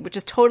family, which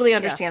is totally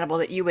understandable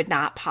that you would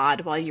not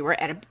pod while you were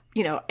at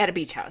a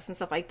beach house and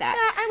stuff like that.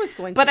 Yeah, I was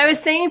going to. But I was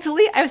saying to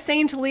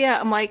Leah,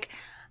 I'm like,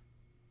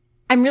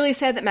 I'm really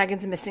sad that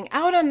Megan's missing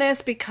out on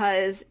this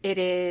because it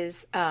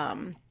is,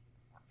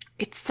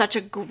 it's such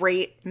a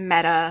great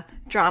meta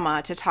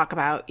drama to talk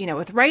about,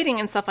 with writing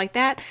and stuff like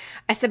that.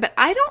 I said, but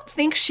I don't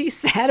think she's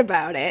sad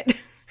about it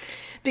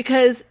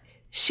because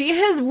she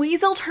has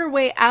weaseled her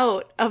way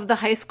out of the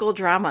high school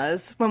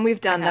dramas when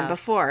we've done them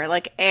before.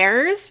 Like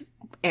Airs,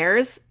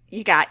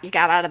 you got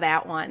out of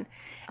that one.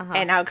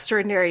 And now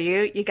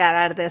Extraordinary You got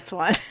out of this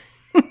one.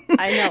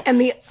 I know.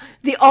 And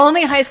the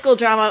only high school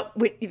drama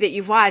that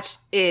you've watched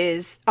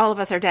is All of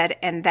Us Are Dead,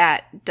 and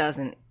that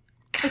doesn't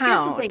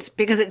count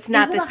because it's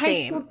not the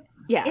same.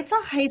 Yeah, it's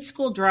a high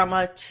school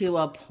drama to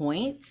a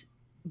point,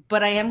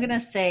 but I am going to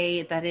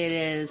say that it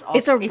is. Also,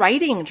 it's a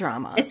writing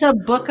drama. It's a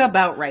book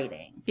about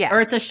writing. Yeah,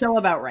 or it's a show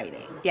about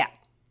writing. Yeah,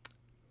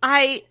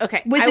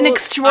 with an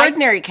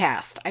extraordinary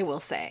cast, I will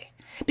say.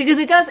 Because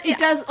it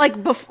does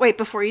like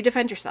before you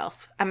defend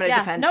yourself. I'm going to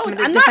defend. No,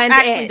 I'm not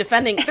actually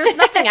defending. There's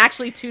nothing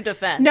actually to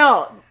defend.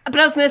 No, but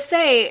I was going to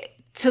say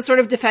to sort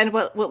of defend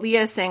what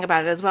Leah is saying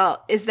about it as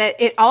well is that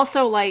it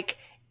also like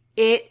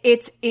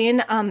it's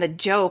in on the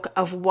joke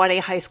of what a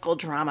high school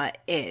drama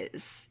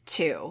is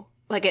too.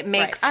 Like it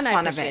makes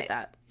fun of it.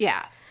 That.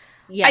 Yeah,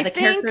 yeah. The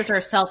characters are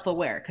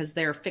self-aware because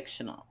they're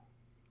fictional.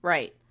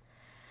 Right.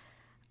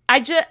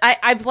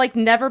 I've like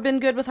never been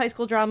good with high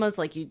school dramas,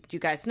 like you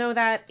guys know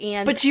that.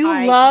 But you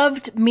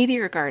loved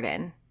Meteor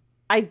Garden.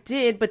 I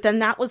did, but then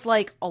that was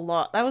like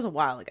that was a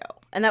while ago.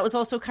 And that was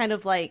also kind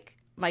of like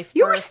my first...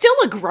 You were still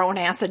a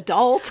grown-ass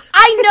adult.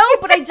 I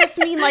know, but I just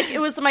mean like it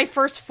was my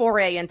first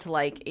foray into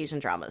like Asian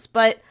dramas.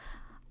 But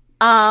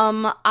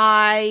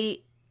I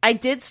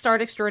did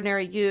start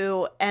Extraordinary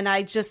You, and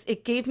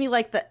it gave me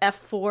like the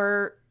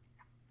F4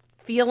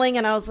 feeling,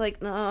 and I was like,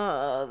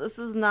 no, this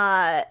is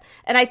not.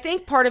 And I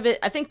think part of it,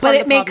 but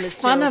it makes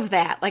fun of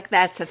that. Like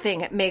that's the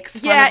thing. It makes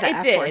fun of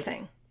the F4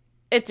 thing.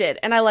 It did,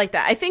 and I like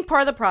that. I think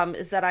part of the problem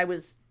is that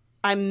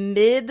I'm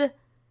mid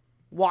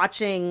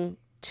watching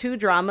two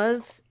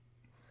dramas.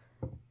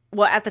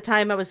 Well, at the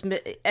time I was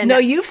mid. And no,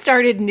 you've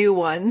started new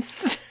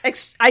ones.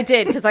 I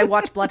did because I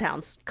watched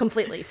Bloodhounds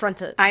completely,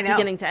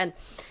 beginning to end.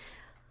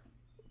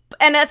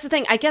 And that's the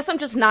thing. I guess I'm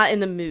just not in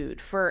the mood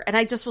for, and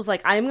I just was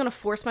like, I am going to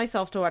force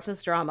myself to watch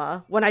this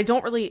drama when I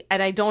don't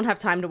have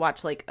time to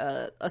watch like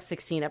a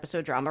 16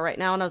 episode drama right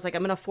now. And I was like,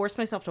 I'm going to force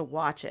myself to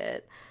watch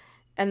it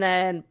and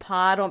then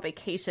pod on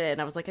vacation.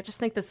 I was like, I just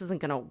think this isn't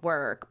going to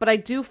work, but I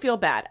do feel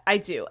bad. I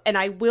do. And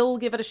I will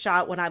give it a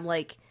shot when I'm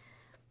like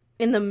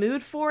in the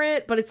mood for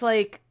it. But it's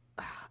like,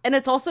 and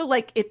it's also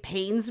like, it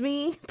pains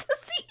me to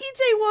see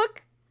EJ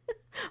Wook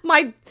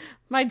my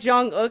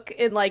Jong-uk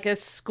in like a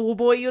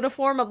schoolboy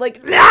uniform. I'm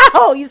like,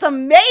 no, he's a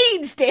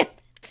mage, damn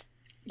it.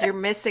 You're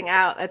missing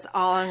out. That's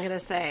all I'm gonna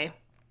say.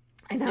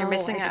 I know. You're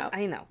missing out.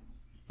 I know.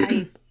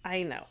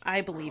 I know.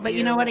 I believe But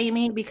you know what,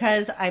 Amy?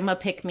 Because I'm a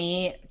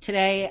pick-me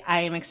today,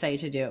 I am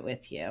excited to do it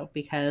with you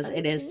because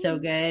it is so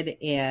good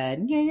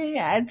and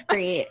yeah, it's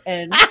great.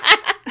 And,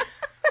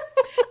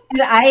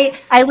 and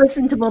I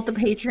listen to both the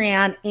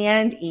Patreon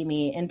and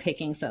Amy in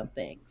picking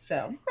something.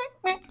 So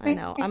I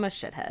know. I'm a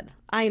shithead.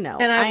 I know.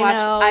 And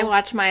I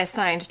watch my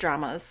assigned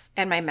dramas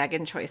and my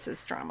Megan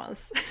Choices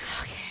dramas.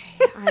 Okay.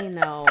 I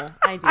know.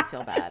 I do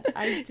feel bad.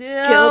 I do.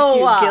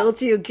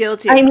 Guilt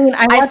you. I mean,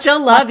 I still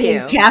love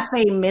you.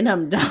 Cafe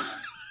Minimum.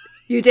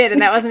 You did,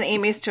 and that wasn't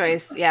Amy's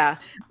choice. Yeah.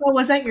 Well,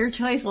 was that your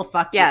choice? Well,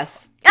 fuck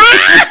yes.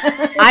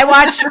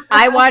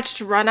 I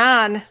watched Run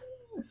On.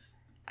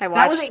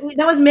 That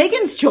was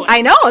Megan's choice.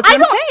 I know. That's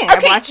what I'm saying.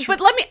 Okay,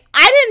 but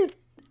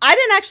I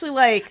didn't actually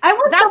like. I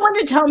want someone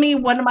to tell me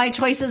one of my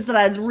choices that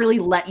I'd really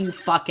let you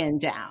fucking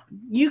down.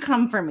 You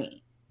come for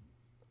me,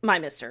 my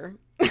mister.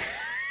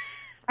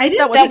 I did.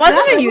 That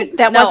wasn't a you.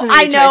 That wasn't.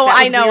 I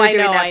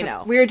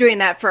know. We were doing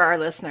that for our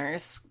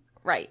listeners.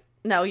 Right.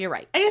 No, you're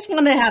right. I just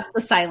want to have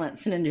the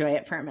silence and enjoy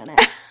it for a minute.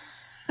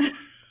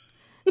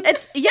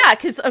 It's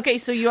because okay,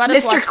 so you had to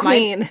Mr. watch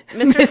Queen,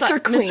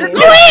 Mr. Queen.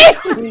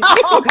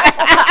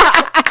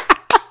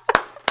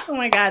 Oh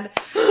my god,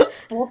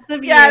 both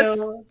of yes.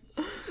 you,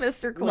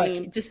 Mr.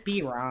 Queen. Look, just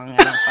be wrong. I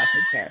don't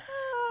fucking care.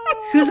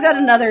 Who's got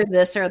another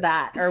this or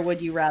that, or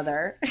would you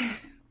rather?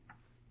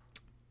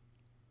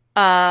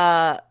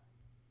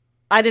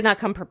 I did not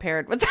come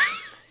prepared with that.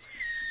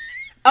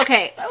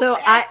 Okay, so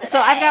I've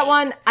got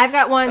one.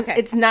 Okay.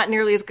 It's not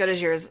nearly as good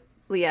as yours,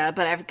 Leah,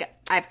 but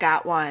I've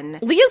got one.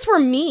 Leah's were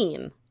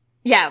mean.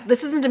 Yeah,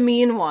 this isn't a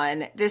mean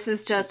one. This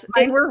is just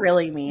Mine were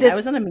really mean. I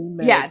was in a mean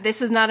mood. Yeah,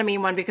 this is not a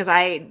mean one because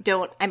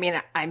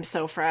I'm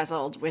so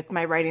frazzled with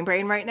my writing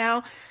brain right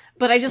now.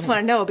 But I just want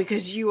to know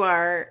because you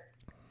are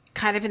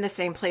kind of in the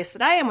same place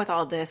that I am with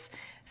all this.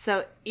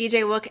 So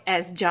Lee-jae-wook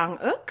as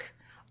Jong-uk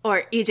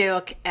or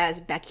Lee-jae-wook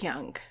as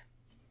Baekhyung.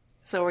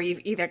 So where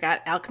you've either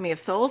got Alchemy of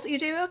Souls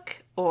Lee-jae-wook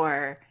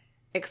or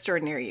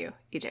Extraordinary You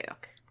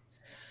Lee-jae-wook.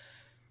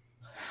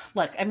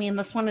 Look, I mean,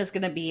 this one is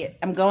going to be,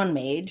 I'm going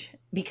mage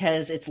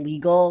because it's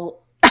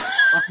legal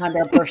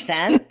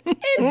 100%.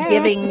 It's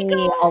giving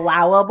me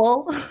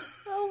allowable.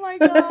 Oh my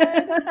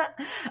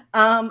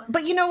God.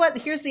 But you know what?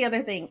 Here's the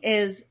other thing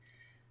is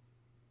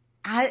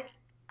I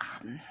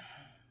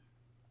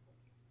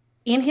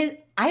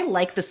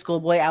like the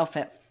schoolboy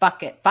outfit.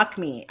 Fuck it. Fuck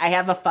me. I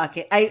have a fuck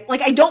it.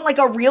 I don't like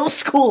a real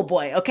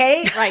schoolboy,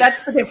 okay? Right.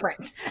 That's the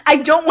difference. I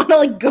don't want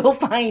to go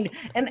find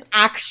an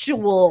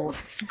actual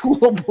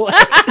schoolboy.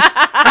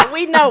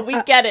 We know.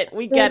 We get it.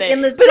 We get it.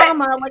 In the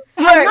drama,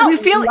 you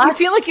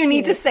feel like you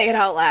need to say it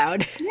out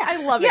loud. Yeah,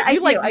 I love it. Yeah,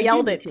 you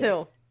yelled it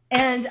too.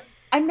 And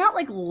I'm not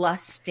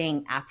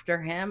lusting after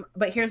him,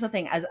 but here's the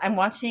thing. As I'm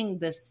watching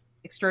this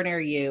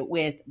Extraordinary You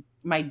with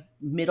my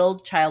middle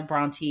child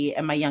Bronte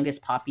and my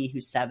youngest Poppy,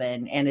 who's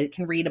 7, and it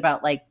can read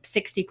about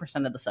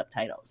 60% of the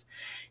subtitles,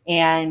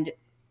 and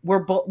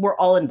we're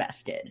all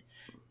invested,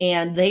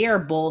 and they are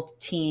both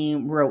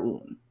team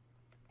Rowoon,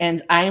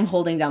 and I am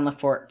holding down the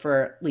fort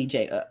for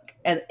Lee-jae-wook.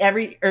 And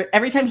every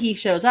time he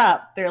shows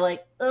up, they're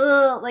like,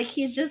 "Ugh,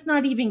 he's just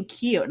not even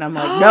cute," and I'm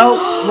like, "No,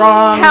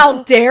 wrong.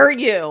 How dare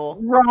you?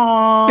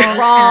 Wrong.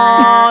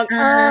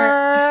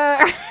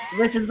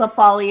 This is the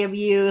folly of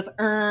youth."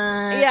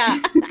 Yeah.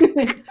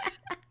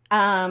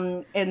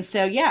 And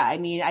so, yeah, I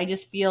mean, I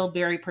just feel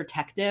very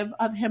protective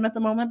of him at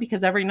the moment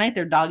because every night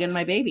they're dogging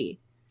my baby.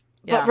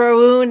 Yeah. But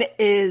Rowoon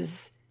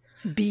is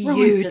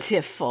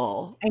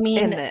beautiful.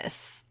 In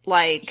this,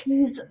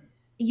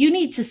 you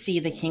need to see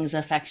the King's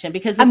Affection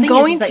because the thing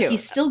is that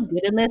he's still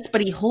good in this,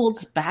 but he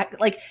holds back.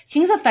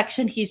 King's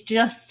Affection, he's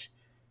just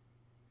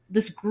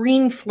this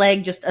green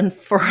flag just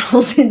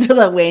unfurls into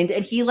the wind,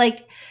 and he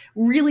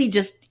really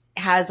just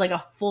has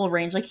a full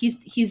range.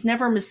 He's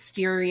never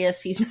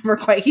mysterious. He's never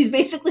quite. He's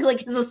basically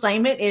his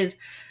assignment is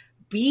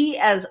be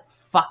as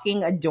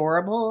fucking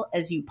adorable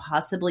as you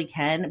possibly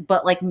can,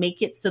 but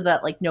make it so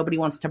that nobody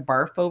wants to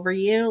barf over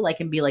you,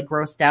 and be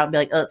grossed out and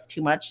be oh, it's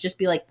too much. Just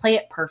be play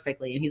it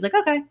perfectly. And he's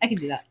okay, I can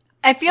do that.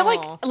 I feel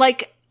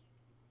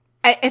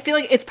I feel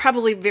like it's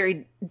probably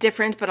very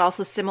different, but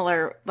also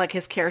similar,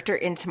 his character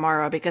in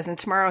Tomorrow, because in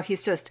Tomorrow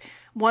he's just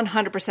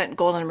 100%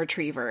 golden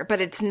retriever,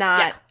 but it's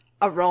not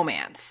a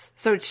romance.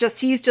 So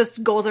he's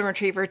just golden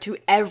retriever to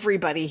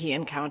everybody he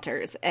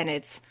encounters, and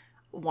it's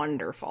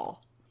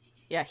wonderful.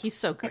 Yeah, he's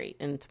so great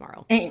in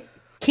Tomorrow. And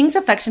King's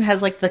Affection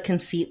has the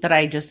conceit that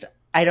I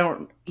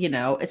don't,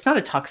 it's not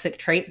a toxic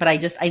trait, but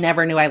I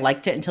never knew I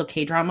liked it until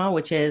K-drama,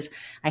 which is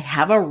I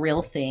have a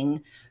real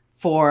thing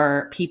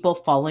for people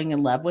falling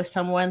in love with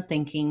someone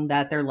thinking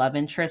that their love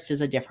interest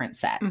is a different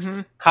sex.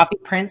 Mm-hmm. Coffee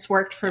Prince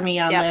worked for me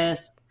on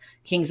this.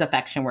 King's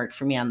Affection worked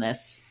for me on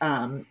this.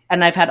 And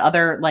I've had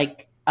other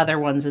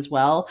ones as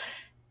well.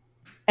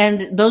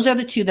 And those are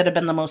the two that have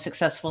been the most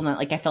successful. And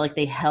like, I felt like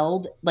they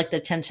held, like the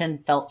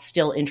tension felt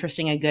still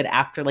interesting and good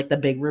after like the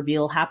big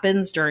reveal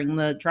happens during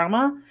the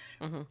drama.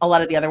 Mm-hmm. A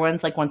lot of the other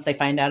ones, like once they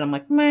find out, I'm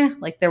like, meh,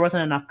 like there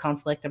wasn't enough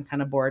conflict. I'm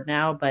kind of bored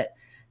now, but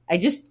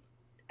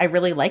I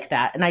really like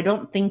that. And I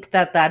don't think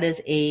that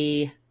is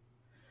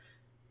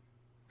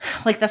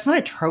that's not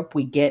a trope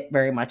we get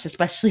very much,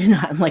 especially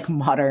not in like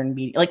modern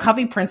media. Like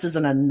Coffee Prince is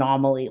an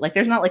anomaly. Like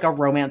there's not like a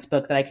romance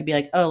book that I could be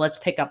like, oh, let's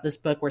pick up this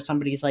book where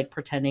somebody's like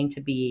pretending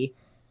to be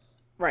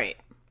right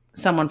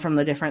someone from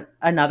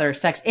another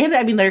sex. And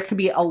I mean, there could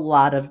be a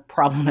lot of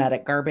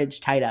problematic garbage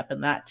tied up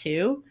in that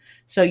too.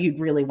 So you'd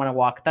really want to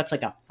walk. That's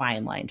like a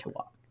fine line to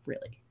walk,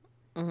 really.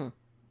 Mm-hmm. And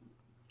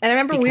I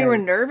remember we were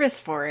nervous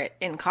for it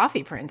in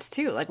Coffee Prince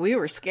too. Like we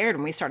were scared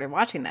when we started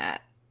watching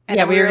that. And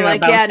yeah, we were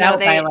like, yeah, no,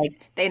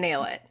 they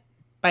nail it.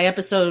 By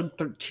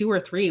episode 2 or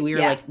 3, we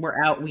were like, we're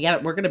out.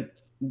 We're gonna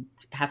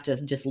have to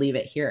just leave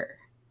it here.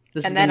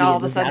 And then all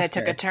of a sudden, it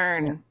took a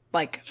turn,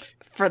 like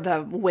for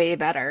the way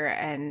better,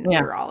 and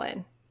we're all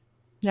in.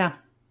 Yeah.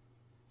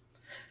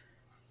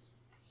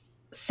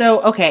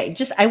 So okay,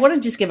 I want to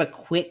just give a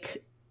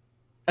quick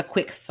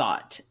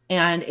thought,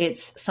 and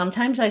it's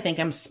sometimes I think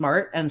I'm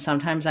smart, and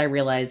sometimes I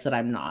realize that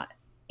I'm not.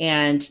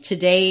 And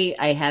today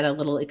I had a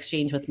little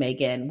exchange with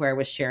Megan where I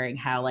was sharing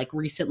how like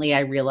recently I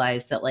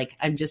realized that like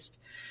I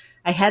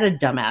had a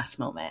dumbass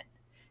moment.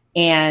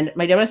 And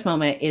my dumbass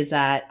moment is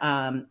that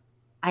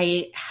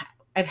I've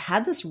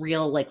had this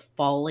real like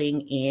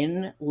falling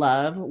in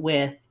love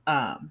with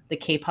the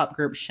K-pop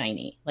group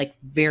SHINee, like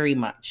very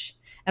much.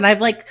 And I've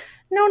like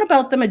known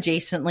about them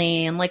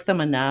adjacently and liked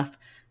them enough.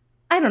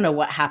 I don't know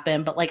what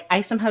happened, but like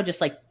I somehow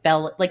just like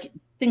fell, like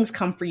things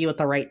come for you at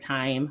the right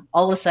time.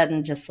 All of a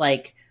sudden, just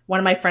like one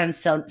of my friends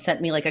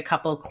sent me like a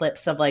couple of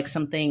clips of like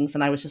some things,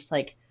 and I was just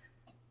like,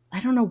 I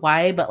don't know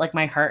why, but like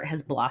my heart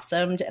has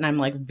blossomed and I'm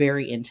like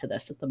very into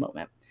this at the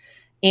moment.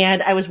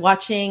 And I was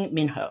watching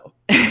Minho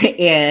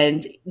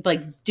and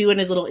like doing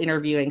his little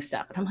interviewing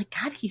stuff. And I'm like,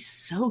 God, he's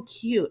so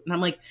cute. And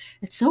I'm like,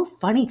 it's so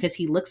funny because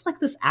he looks like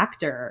this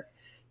actor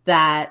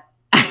that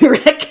I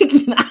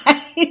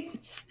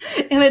recognize.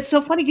 And it's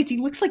so funny because he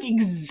looks like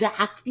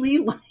exactly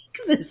like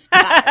this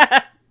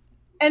guy.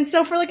 And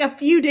so for like a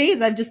few days,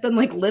 I've just been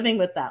like living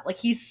with that. Like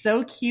he's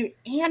so cute,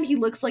 and he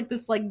looks like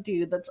this like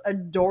dude that's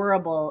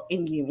adorable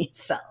in Yumi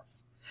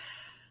cells.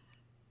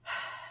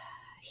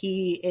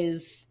 He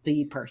is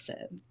the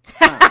person.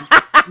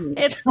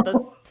 It's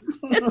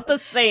the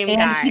same and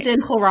guy. He's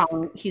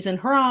in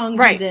Hurong.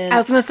 Right. I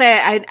was gonna say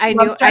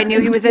I knew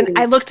he was in.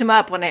 I looked him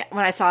up when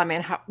I saw him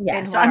in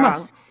so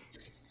I'm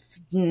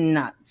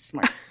not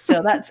smart.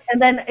 So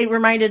and then it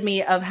reminded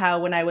me of how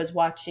when I was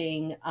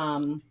watching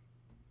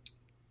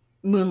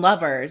Moon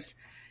Lovers,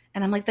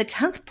 and I'm like, the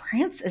 10th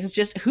Prince is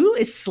just, who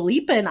is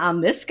sleeping on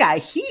this guy?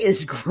 He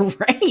is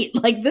great.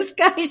 Like this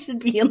guy should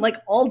be in like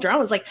all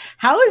dramas. Like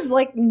how is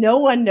like no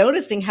one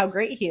noticing how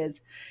great he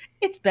is?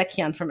 It's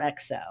Baekhyun from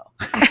EXO.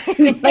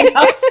 Like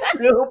a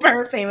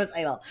super famous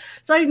idol.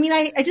 So I mean,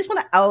 I just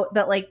want to out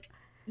that like,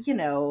 you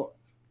know,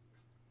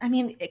 I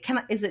mean,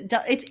 is it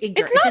dumb? It's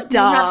ignorant. It's not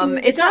dumb.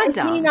 It's not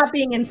dumb. It's me not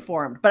being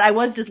informed, but I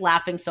was just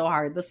laughing so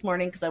hard this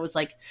morning because I was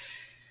like,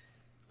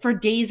 for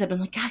days I've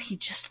been like, God, he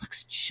just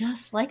looks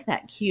just like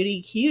that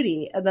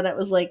cutie. And then it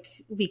was like,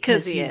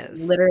 because he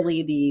is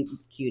literally the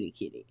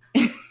cutie.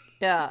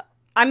 Yeah.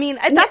 I mean,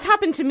 that's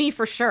happened to me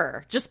for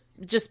sure.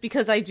 Just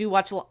because I do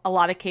watch a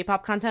lot of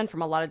K-pop content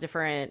from a lot of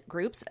different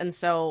groups. And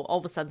so all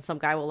of a sudden some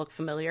guy will look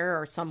familiar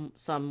or some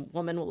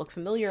woman will look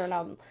familiar.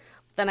 And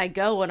then I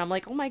go and I'm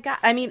like, oh my God.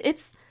 I mean,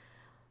 it's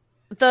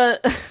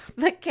the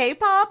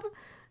K-pop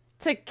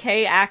to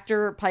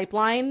K-actor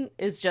pipeline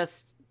is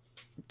just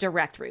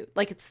direct route.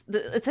 Like it's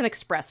an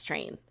express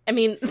train. I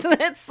mean,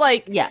 it's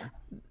like, yeah,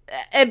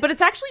 but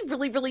it's actually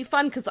really, really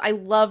fun because I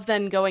love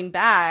then going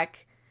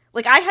back.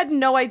 Like I had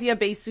no idea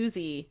Bae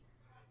Suzy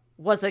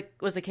was a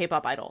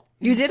K-pop idol.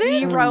 You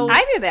didn't? Zero.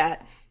 I knew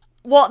that.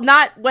 Well,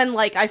 not when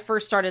like I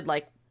first started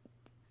like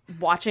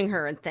watching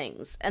her and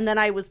things, and then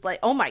I was like,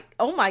 oh my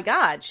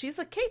God, she's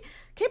a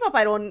K-pop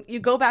idol. And you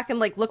go back and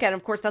like look at it.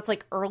 Of course, that's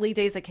like early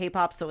days of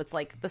K-pop, so it's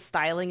like the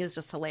styling is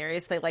just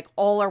hilarious. They like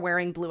all are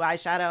wearing blue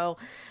eyeshadow.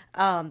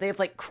 They have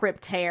like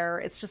crimped hair.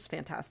 It's just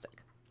fantastic.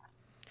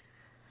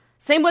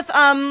 Same with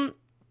oh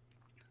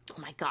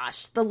my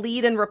gosh, the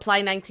lead in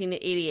Reply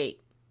 1988.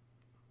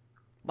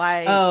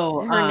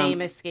 Her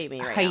name escaped me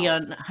right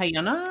now.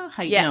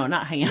 Hyuna? Yeah. No,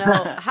 not Hyuna.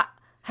 No,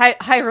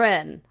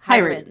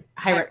 Hyren.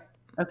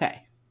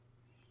 Okay.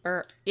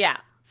 Or yeah,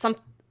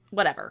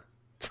 whatever.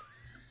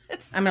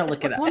 I'm gonna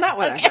look it up. Well, not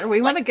whatever. Okay.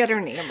 We want to get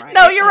her name right.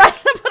 No, you're right.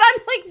 But I'm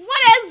like,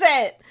 what is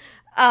it?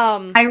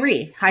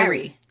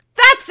 Hyri.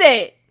 That's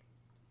it.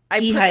 I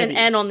put an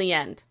N on the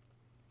end.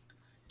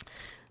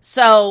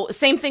 So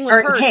same thing with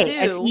her too.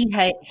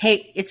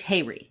 It's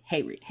Hayri.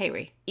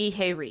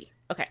 Hayri.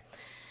 Okay.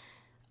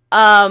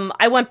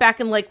 I went back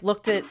and like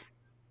looked at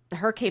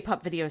her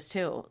K-pop videos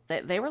too.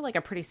 They were like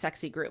a pretty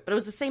sexy group, but it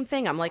was the same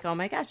thing. I'm like, oh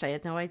my gosh, I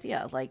had no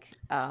idea. Like,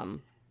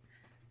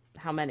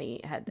 how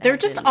many had? They're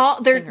just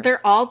all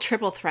they're all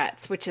triple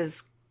threats, which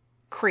is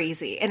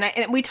crazy.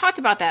 And we talked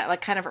about that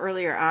like kind of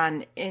earlier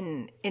on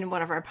in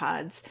one of our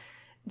pods,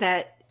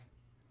 that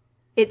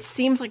it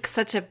seems like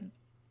such a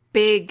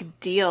big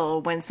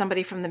deal when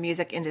somebody from the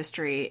music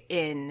industry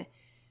in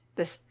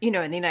this, in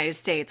the United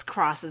States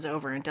crosses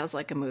over and does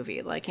like a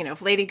movie. Like,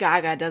 if Lady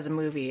Gaga does a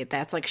movie,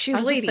 that's like, she's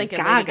Lady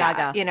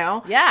Gaga,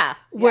 Yeah.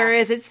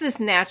 Whereas it's this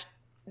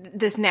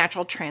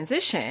natural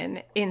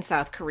transition in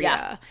South Korea.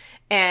 Yeah.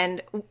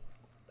 And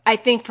I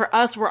think for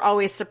us, we're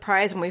always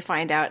surprised when we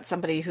find out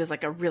somebody who's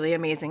like a really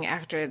amazing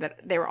actor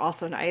that they were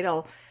also an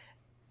idol.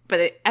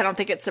 But I don't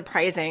think it's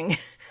surprising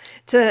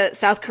to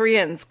South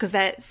Koreans, because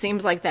that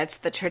seems like that's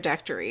the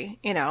trajectory,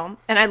 And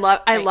I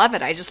love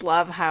it. I just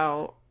love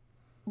how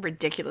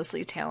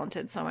ridiculously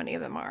talented so many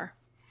of them are.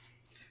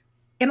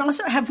 And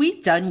also, have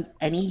we done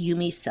any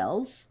Yumi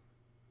cells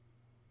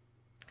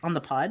on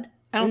the pod?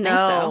 I don't think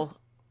so.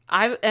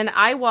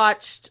 I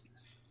watched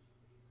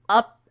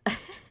up.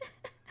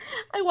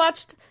 I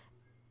watched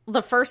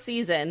the first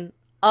season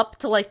up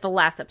to like the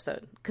last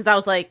episode, because I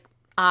was like,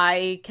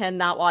 I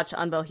cannot watch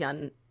Unbo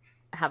Hyun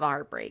have a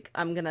heartbreak.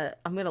 I'm gonna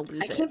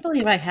lose it. I can't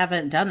believe I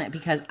haven't done it,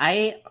 because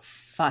I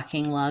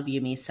fucking love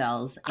Yumi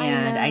cells,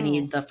 and I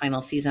need the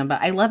final season,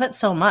 but I love it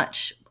so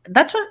much.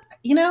 That's what,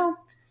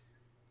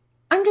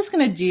 I'm just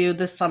gonna do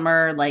this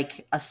summer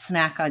like a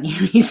snack on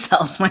Yumi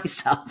cells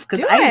myself,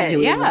 because I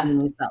really love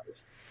Yumi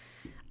cells.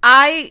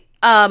 I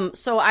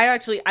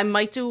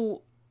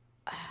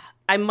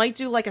might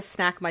do like a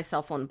snack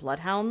myself on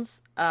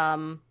Bloodhounds.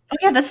 Oh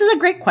yeah, this is a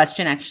great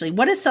question, actually.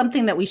 What is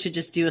something that we should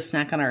just do a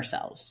snack on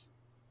ourselves?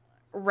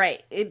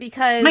 Right,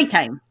 because my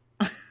time.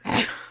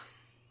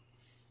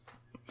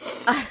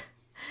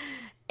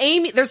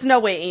 Amy, there's no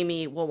way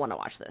Amy will want to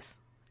watch this.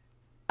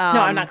 No,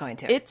 I'm not going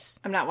to.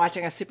 I'm not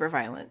watching a super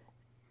violent.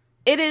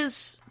 It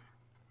is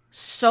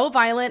so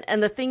violent,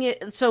 and the thing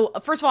is, so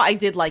first of all, I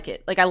did like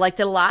it. Like, I liked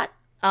it a lot.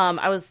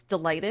 I was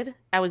delighted.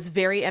 I was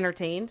very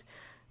entertained.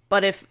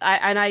 But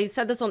I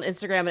said this on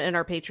Instagram and in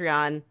our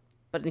Patreon,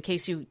 but in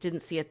case you didn't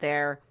see it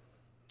there,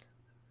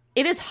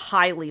 it is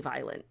highly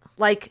violent.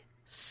 Like,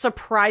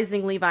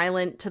 surprisingly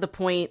violent, to the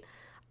point,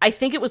 I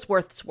think it was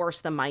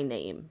worse than My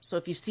Name. So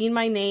if you've seen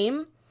My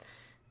Name,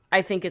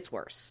 I think it's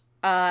worse.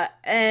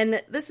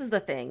 And this is the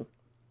thing.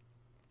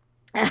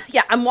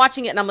 Yeah, I'm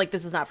watching it and I'm like,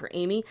 this is not for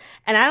Amy.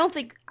 And I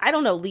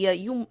don't know,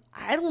 Leah,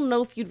 I don't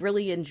know if you'd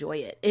really enjoy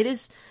it. It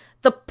is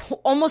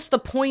almost the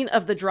point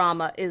of the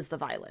drama is the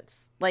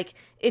violence. Like,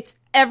 it's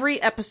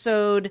every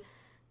episode.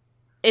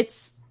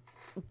 It's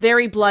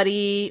very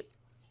bloody.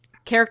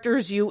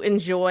 Characters you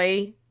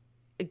enjoy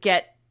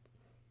get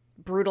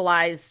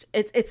brutalized.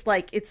 It's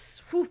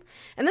whew.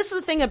 And this is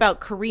the thing about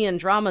Korean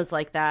dramas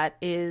like that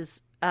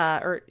is,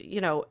 and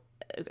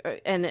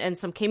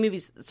some K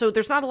movies. So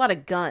there's not a lot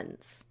of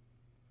guns.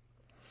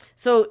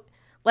 So,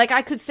 like,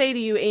 I could say to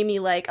you, Amy,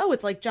 like, oh,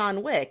 it's like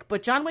John Wick,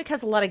 but John Wick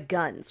has a lot of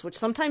guns, which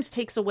sometimes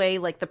takes away,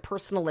 like, the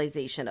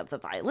personalization of the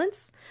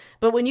violence.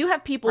 But when you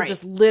have people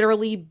just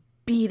literally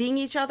beating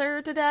each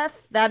other to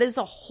death, that is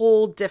a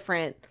whole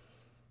different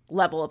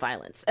level of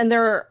violence. And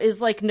there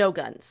is, like, no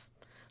guns.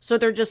 So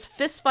they're just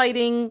fist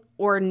fighting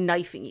or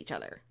knifing each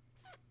other.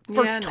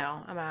 For I'm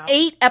out.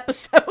 8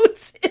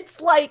 episodes.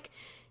 It's like,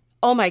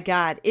 oh my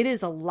God, it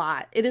is a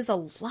lot. It is a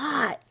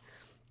lot.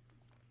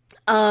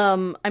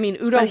 I mean,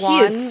 Udo He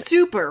Wan is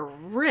super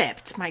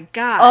ripped. My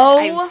God. Oh,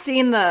 I've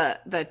seen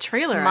the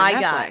trailer on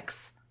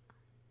Netflix.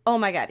 Oh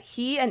my God.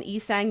 He and Lee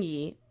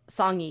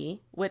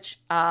Sang-yi, which,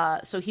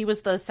 so he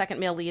was the second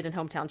male lead in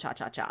Hometown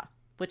Cha-Cha-Cha,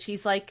 which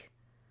he's like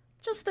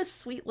just this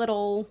sweet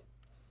little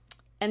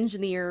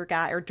engineer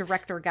guy or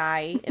director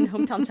guy in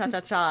Hometown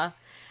Cha-Cha-Cha.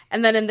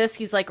 And then in this,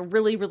 he's like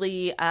really,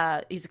 really,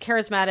 he's a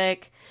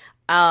charismatic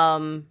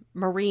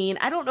Marine.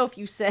 I don't know if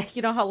you say,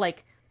 you know how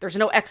like there's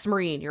no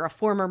ex-Marine, you're a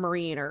former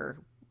Marine, or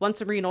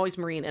once a Marine, always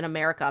Marine in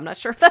America. I'm not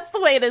sure if that's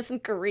the way it is in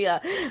Korea.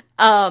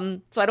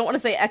 So I don't want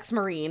to say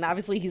ex-Marine.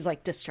 Obviously, he's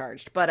like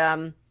discharged, but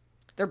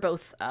they're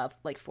both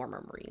like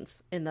former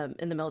Marines in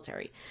the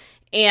military.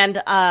 And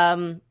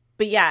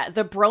but yeah,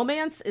 the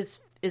bromance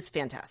is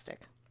fantastic.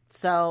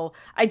 So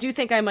I do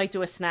think I might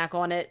do a snack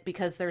on it,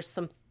 because there's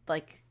some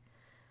like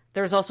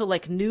there's also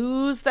like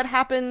news that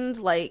happened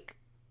like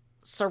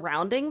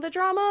surrounding the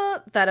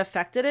drama that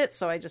affected it.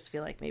 So I just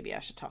feel like maybe I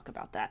should talk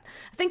about that.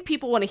 I think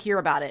people want to hear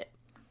about it,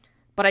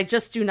 but I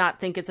just do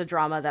not think it's a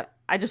drama that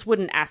I just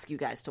wouldn't ask you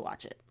guys to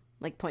watch it,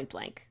 like point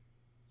blank.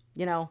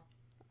 You know,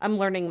 I'm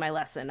learning my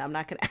lesson. I'm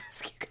not going to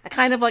ask you guys.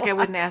 Kind of like I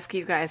wouldn't ask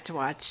you guys to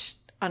watch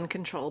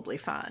Uncontrollably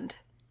Fond.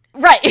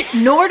 Right.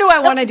 Nor do I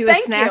want to do a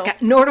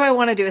snack. Nor do I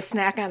want to do a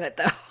snack on it,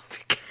 though.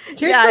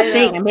 Here's the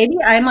thing, and maybe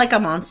I'm like a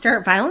monster.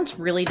 Violence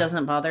really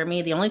doesn't bother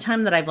me. The only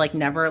time that I've like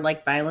never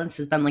liked violence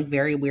has been like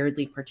very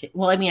weirdly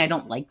well, I mean, I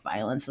don't like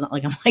violence. It's not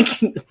like I'm like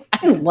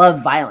I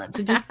love violence.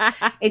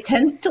 It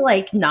tends to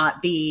like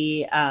not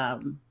be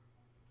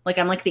like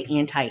I'm like the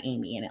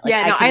anti-Amy in it. Like,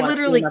 I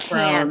literally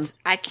can't.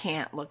 I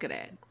can't look at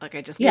it. Like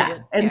I just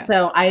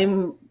so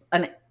I'm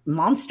a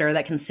monster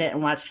that can sit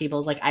and watch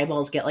people's like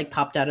eyeballs get like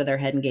popped out of their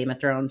head in Game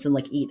of Thrones and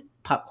like eat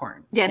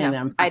popcorn. Yeah, and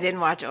no, I didn't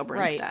watch Oberyn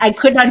Right. stuff. I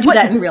could not do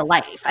that in real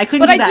life. I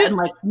couldn't But do I that do- in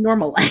like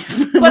normal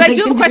life. But I do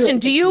have can a question.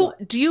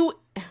 it Do you,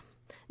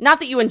 not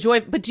that you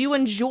enjoy, but do you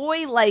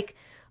enjoy like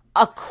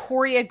a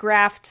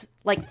choreographed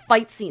like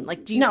fight scene?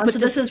 Like, do you? No, but so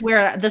this is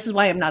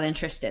why I'm not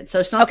interested. So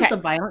it's not Okay. that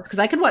the violence, because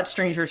I could watch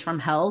Strangers from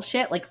Hell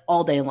shit like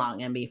all day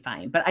long and be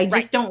fine. But I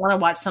just don't want to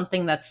watch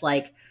something that's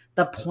like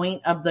the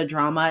point of the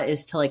drama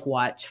is to like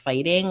watch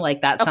fighting.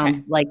 Like that sounds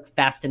like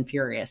Fast and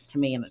Furious to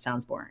me, and it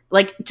sounds boring.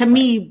 Like to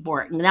me,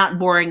 boring, not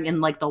boring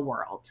in like the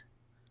world.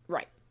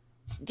 Right.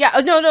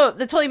 Yeah, no,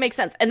 that totally makes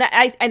sense. And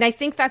I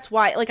think that's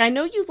why, like, I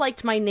know you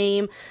liked My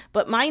Name,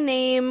 but My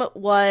Name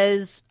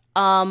was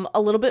a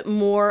little bit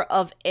more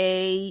of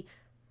a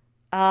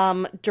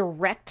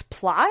direct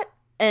plot,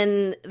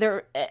 and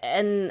I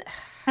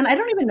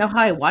don't even know how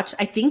I watched.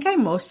 I think I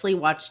mostly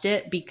watched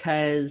it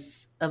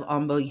because of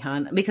Ambo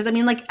Yun. Because I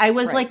mean, like, I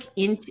was like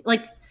into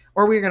like,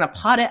 or we were gonna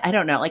plot it. I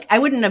don't know. Like, I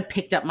wouldn't have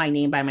picked up My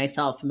Name by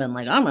myself and been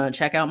like, I'm gonna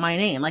check out My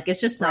Name. Like,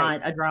 it's just not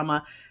a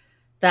drama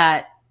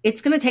that.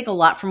 It's going to take a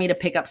lot for me to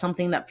pick up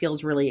something that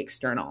feels really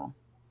external.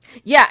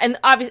 Yeah, and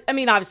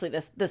obviously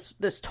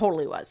this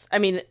totally was. I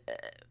mean,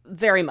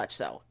 very much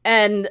so.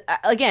 And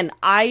again,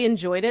 I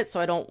enjoyed it,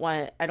 so I don't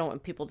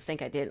want people to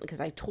think I didn't,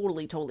 because I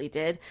totally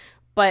did.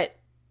 But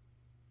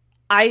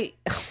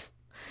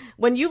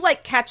when you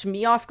like catch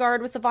me off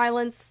guard with the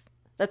violence,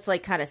 that's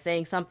like kind of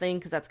saying something,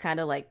 because that's kind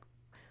of like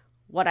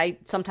what I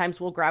sometimes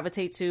will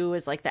gravitate to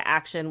is like the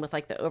action with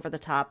like the over the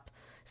top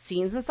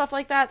scenes and stuff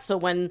like that. So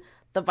when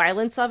the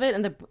violence of it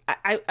and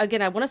I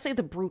want to say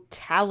the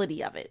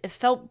brutality of it. It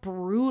felt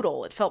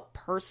brutal. It felt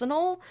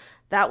personal.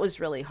 That was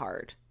really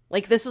hard.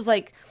 Like, this is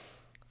like,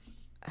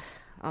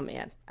 oh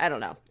man, I don't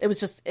know. It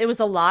was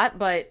a lot,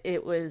 but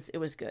it was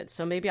good.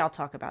 So maybe I'll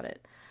talk about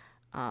it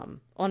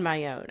on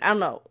my own. I don't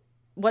know.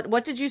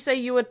 What did you say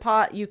you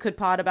could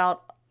pod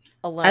about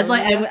alone? I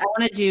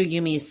want to do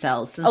Yumi's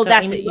Cells. And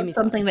that's Amy, it. Yumi's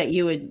something Cells. that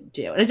you would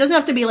do. And it doesn't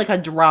have to be like a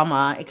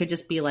drama. It could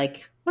just be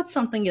like, what's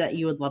something that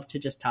you would love to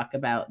just talk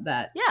about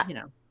that, you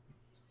know.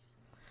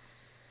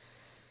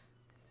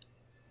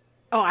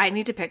 Oh, I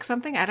need to pick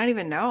something? I don't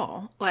even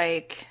know.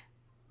 Like,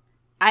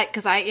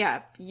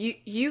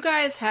 you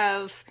guys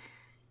have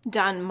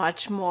done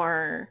much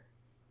more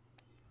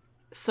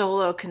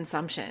solo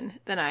consumption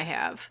than I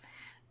have.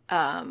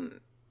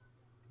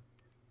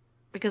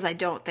 Because I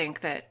don't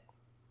think that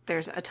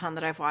there's a ton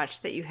that I've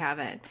watched that you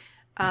haven't.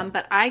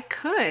 But I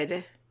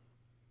could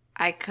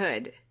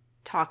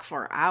talk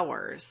for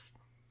hours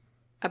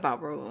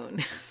about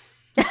Rowoon.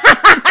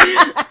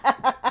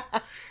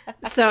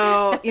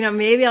 So,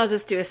 maybe I'll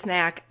just do a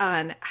snack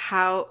on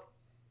how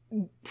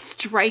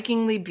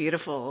strikingly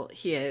beautiful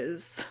he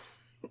is.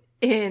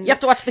 You have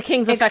to watch The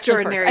King's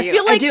Affection first. I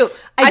feel like I do.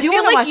 I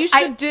feel like you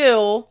should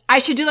do. I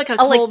should do like a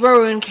whole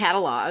Rowoon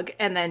catalog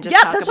and then just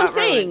talk about that's what I'm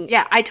saying. Rowoon.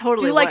 Yeah, I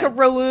totally do like would. a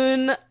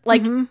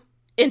Rowoon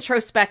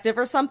introspective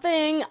or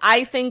something.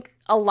 I think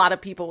a lot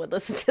of people would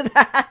listen to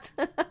that.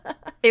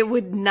 It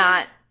would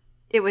not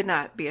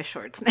be a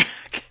short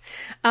snack.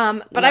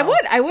 But no.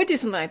 I would do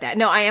something like that.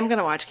 No, I am going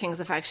to watch King's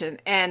Affection,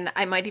 and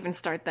I might even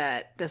start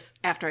this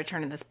after I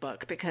turn in this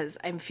book, because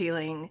I'm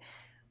feeling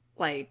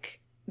like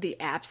the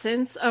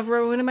absence of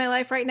Rowoon in my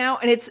life right now.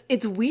 And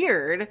it's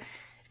weird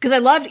because I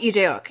loved Lee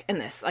Jae-wook in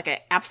this. Like,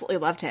 I absolutely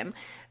loved him.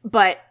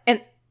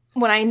 And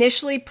when I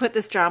initially put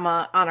this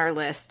drama on our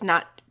list,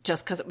 not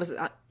just because it was,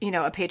 a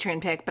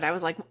Patreon pick, but I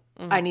was like,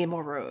 I need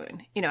more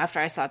Rowoon, after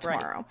I saw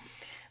Tomorrow. Right.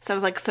 So I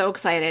was like so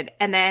excited,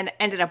 and then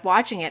ended up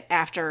watching it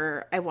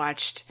after I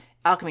watched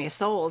Alchemy of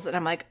Souls, and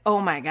I'm like, oh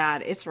my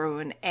God, it's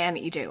Rowoon and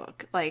Lee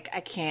Jae-wook. Like,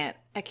 I can't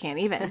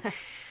even.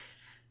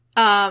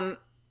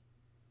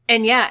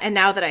 And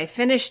now that I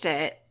finished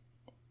it,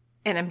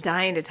 and I'm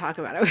dying to talk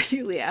about it with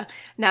you, Leah.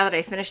 Now that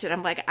I finished it,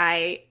 I'm like,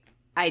 I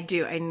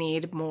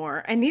need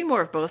more. I need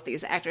more of both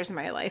these actors in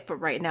my life, but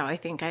right now I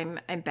think I'm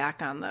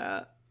back on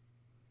the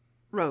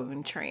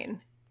Rowoon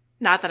train.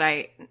 Not that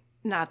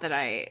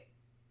I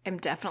am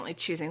definitely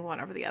choosing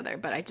one over the other,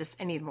 but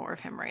I need more of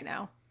him right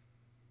now.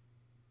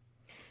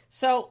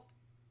 So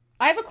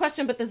I have a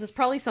question, but this is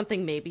probably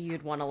something maybe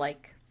you'd want to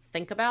like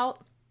think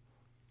about.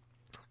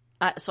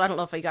 So I don't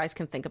know if you guys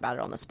can think about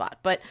it on the spot,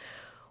 but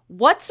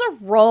what's a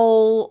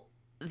role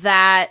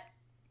that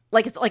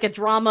like, it's like a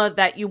drama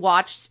that you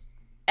watched,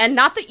 and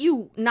not that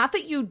you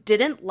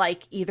didn't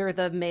like either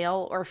the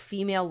male or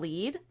female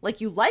lead,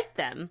 like you liked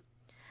them,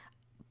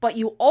 but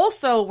you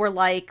also were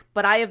like,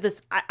 but I have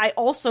this, I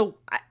also,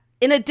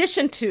 in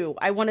addition to,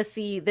 I want to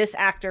see this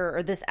actor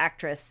or this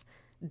actress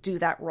do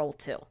that role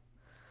too.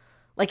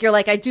 Like, you're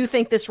like, I do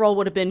think this role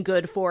would have been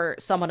good for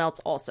someone else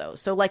also.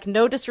 So, like,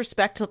 no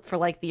disrespect for,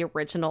 like, the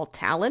original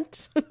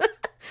talent.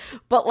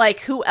 But,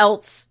 like, who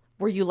else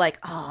were you like,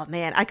 oh,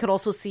 man, I could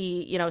also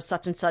see,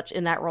 such and such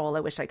in that role. I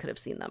wish I could have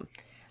seen them.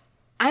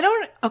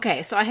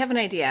 Okay, so I have an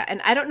idea.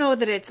 And I don't know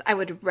that I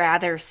would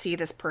rather see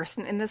this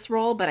person in this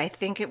role, but I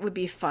think it would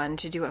be fun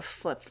to do a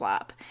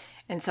flip-flop.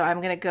 And so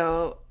I'm going to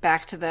go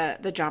back to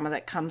the drama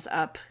that comes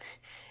up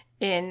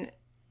in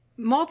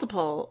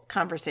multiple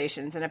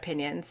conversations and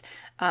opinions,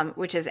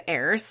 which is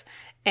Heirs.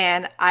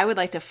 and I would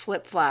like to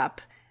flip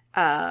flop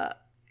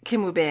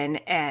Kim Woo Bin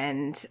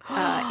and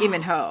Lee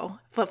Min Ho,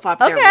 flip flop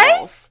their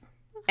roles,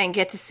 and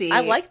get to see.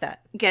 I like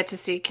that. Get to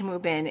see Kim Woo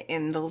Bin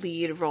in the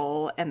lead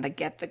role and the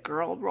get the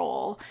girl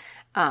role,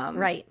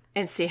 right?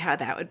 And see how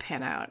that would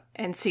pan out,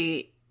 and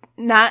see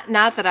not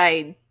that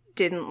I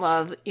didn't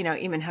love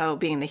Lee Min Ho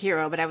being the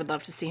hero, but I would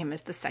love to see him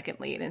as the second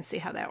lead and see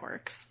how that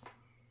works.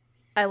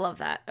 I love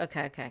that.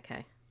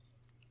 Okay.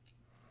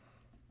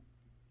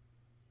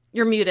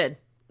 You're muted,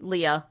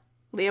 Leah.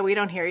 Leah, we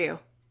don't hear you.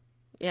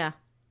 Yeah.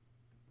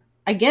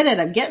 I get it.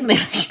 I'm getting there.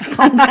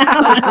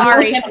 I'm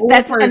sorry.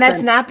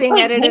 That's not being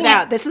edited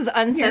out. This is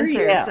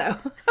uncensored. So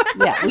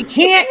yeah, we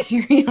can't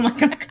hear you. I'm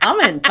like, I'm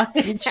coming.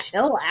 Fucking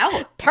chill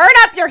out. Turn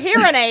up your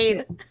hearing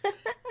aid.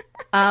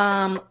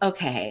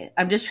 Okay.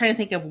 I'm just trying to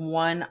think of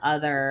one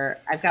other.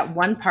 I've got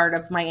one part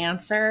of my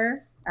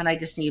answer, and I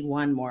just need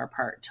one more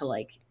part to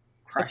like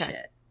crush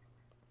it.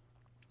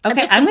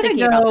 Okay, I'm going to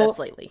go about this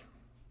lately.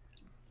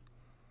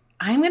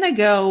 I'm going to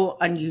go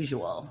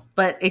unusual,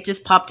 but it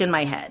just popped in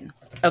my head.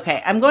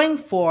 Okay, I'm going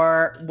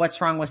for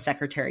What's Wrong with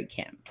Secretary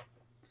Kim,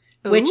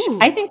 which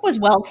I think was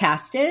well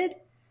casted,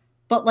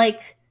 but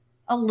like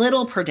a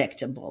little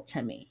predictable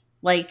to me.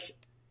 Like,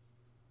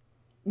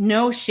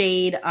 no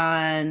shade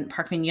on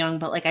Park Min Young,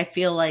 but like I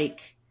feel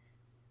like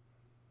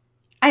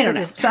I don't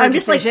know. So I'm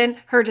just like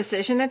her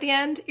decision at the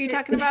end. Are you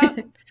talking about?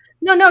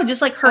 No,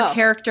 just like her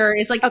character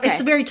is like, it's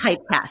a very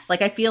typecast.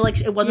 Like I feel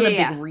like it wasn't a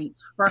big reach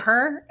for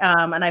her.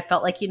 And I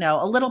felt like,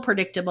 a little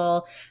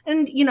predictable.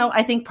 And,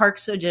 I think Park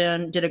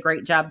Seo-joon did a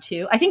great job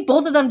too. I think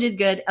both of them did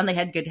good and they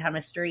had good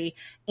chemistry,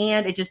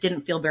 and it just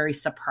didn't feel very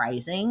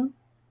surprising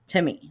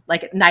to me.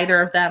 Like neither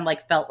of them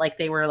like felt like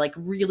they were like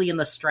really in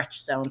the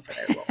stretch zone for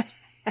their roles.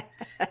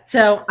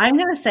 So I'm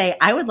going to say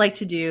I would like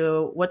to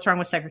do What's Wrong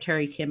with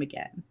Secretary Kim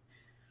again.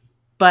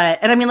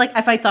 And I mean, like,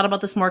 if I thought about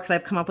this more, could I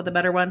have come up with a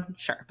better one?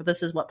 Sure. But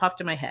this is what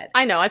popped in my head.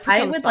 I know.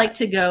 I would like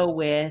to go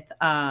with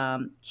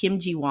Kim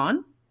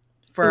Ji-won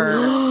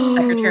for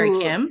Secretary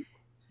Kim.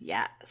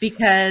 Yes.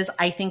 Because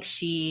I think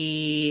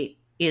she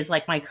is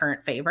like my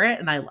current favorite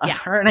and I love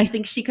her. And I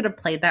think she could have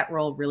played that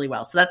role really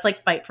well. So that's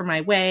like Fight for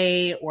My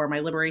Way or My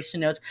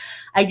Liberation Notes.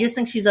 I just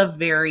think she's a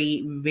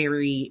very,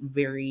 very,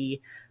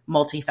 very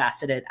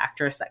multifaceted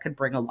actress that could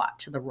bring a lot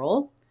to the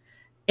role.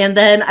 And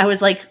then I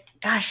was like,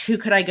 gosh, who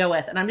could I go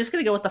with? And I'm just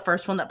going to go with the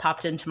first one that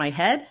popped into my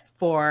head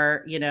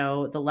for,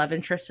 the love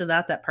interest of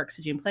that Park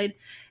Seo-joon played.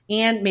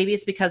 And maybe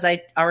it's because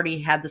I already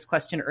had this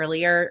question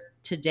earlier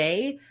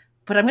today,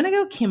 but I'm going to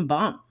go Kim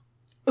Bum.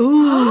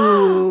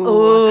 Ooh.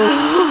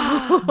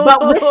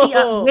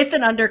 But with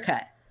an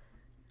undercut.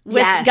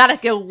 Gotta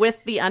go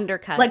with the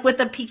undercut. Like with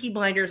the Peaky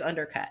Blinders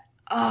undercut.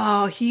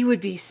 Oh, he would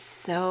be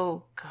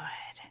so good.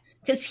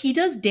 Because he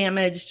does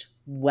Damaged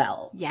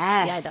well.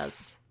 Yes. Yeah, he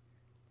does.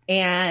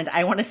 And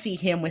I want to see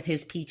him with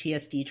his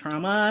PTSD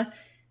trauma.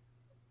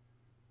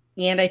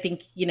 And I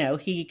think,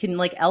 he can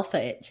like alpha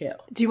it too.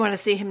 Do you want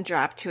to see him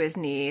drop to his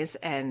knees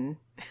and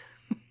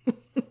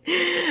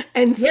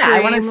and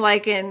scream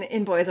like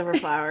in Boys Over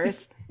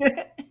Flowers? Oh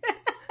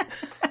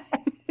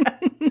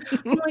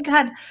my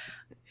God.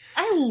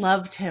 I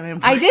loved him.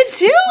 I did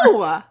too.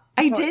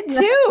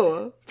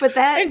 But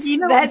that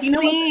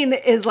scene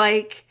is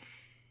like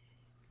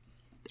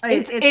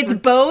it's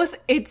both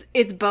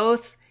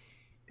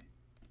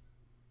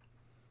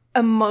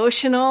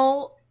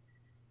emotional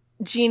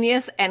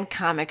genius and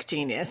comic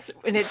genius,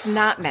 and it's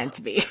not meant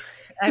to be.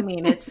 I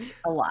mean, it's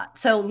a lot.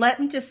 So let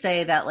me just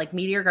say that like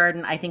Meteor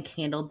Garden, I think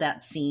handled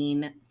that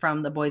scene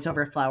from the Boys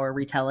Over Flower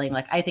retelling.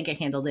 Like I think it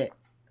handled it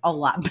a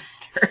lot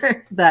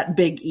better, that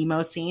big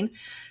emo scene.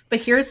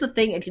 But here's the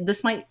thing.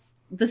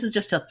 This is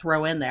just to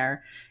throw in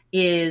there,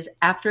 is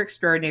after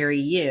Extraordinary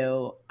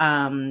You,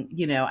 I'm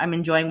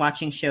enjoying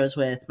watching shows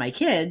with my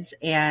kids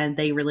and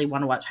they really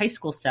want to watch high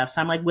school stuff.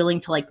 So I'm like willing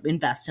to like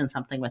invest in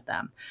something with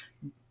them.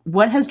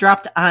 What has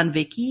dropped on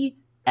Viki?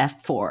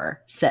 F4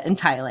 set in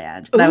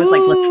Thailand. And I was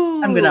like,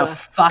 I'm going to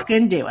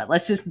fucking do it.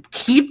 Let's just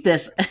keep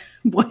this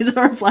Boys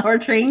Over Flower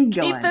train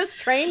going. Keep this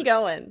train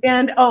going.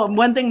 And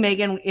one thing,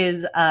 Megan,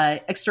 is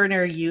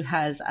Extraordinary You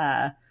has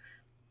the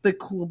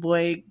Cool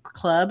Boy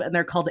Club and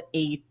they're called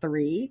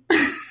A3.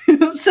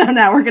 So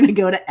now we're going to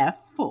go to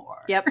F4.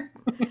 Yep.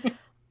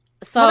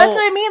 So that's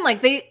what I mean. Like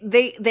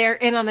they're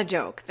in on the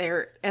joke.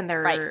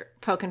 They're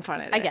poking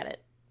fun at it. I get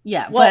it.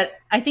 Yeah. Well, but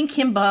I think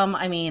Kim Bum,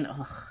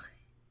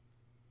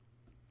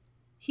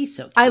 he's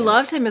so cute. I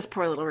loved him as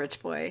poor little rich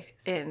boy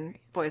in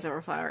Boys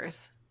Over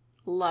Flowers.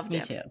 Loved him.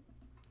 Me too.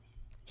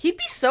 He'd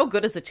be so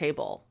good as a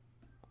chaebol.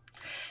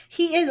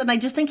 He is. And I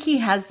just think he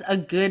has a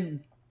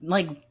good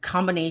like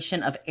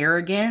combination of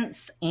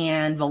arrogance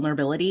and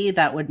vulnerability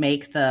that would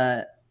make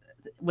a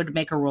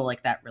role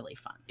like that really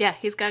fun. Yeah,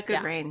 he's got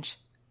good range.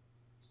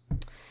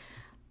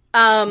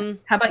 How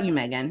about you,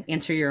 Megan?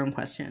 Answer your own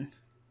question.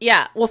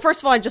 Yeah. Well,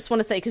 first of all, I just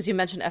want to say, because you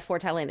mentioned F4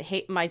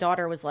 Thailand, my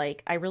daughter was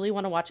like, I really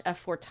want to watch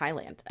F4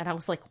 Thailand. And I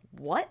was like,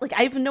 what? Like,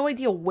 I have no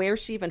idea where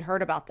she even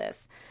heard about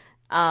this.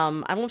 I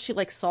don't know if she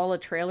like saw a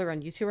trailer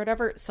on YouTube or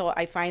whatever. So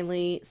I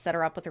finally set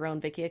her up with her own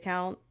Viki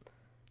account.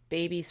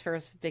 Baby's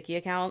first Viki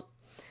account.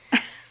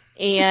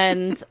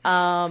 And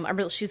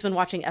she's been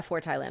watching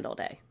F4 Thailand all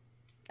day.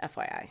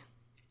 FYI.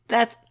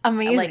 That's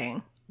amazing.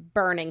 Like,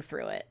 burning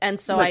through it. And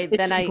so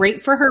it's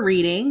great for her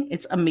reading.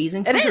 It's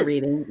amazing for her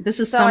reading.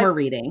 This is summer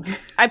reading.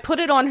 I put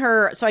it on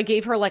her. So I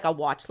gave her like a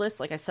watch list.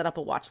 Like I set up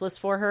a watch list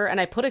for her and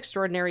I put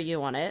Extraordinary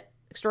You on it.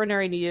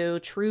 Extraordinary You,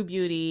 True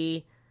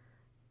Beauty,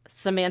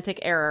 Semantic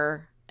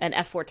Error, and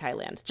F4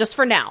 Thailand. Just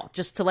for now.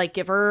 Just to like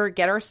get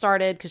her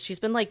started. Cause she's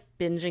been like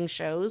binging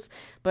shows.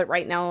 But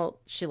right now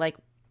she like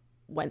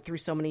went through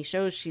so many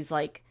shows. She's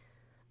like,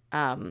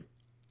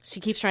 she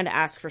keeps trying to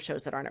ask for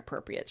shows that aren't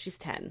appropriate. She's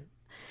 10.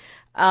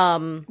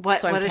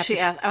 What does she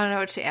ask? I don't know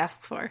what she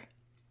asks for.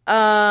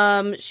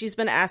 She's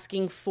been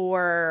asking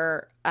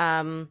for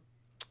that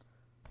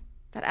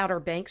Outer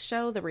Banks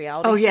show, the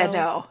reality show. Oh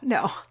yeah,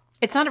 no.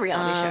 It's not a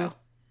reality show.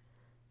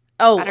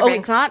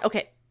 It's not?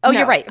 Okay. Oh, no,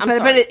 you're right. I'm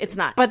sorry. It's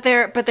not. But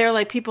they're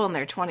like people in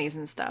their 20s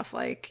and stuff.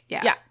 Like,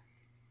 yeah. Yeah.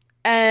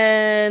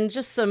 And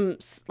just some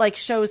like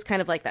shows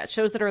kind of like that.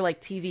 Shows that are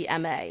like TV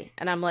MA.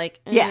 And I'm like,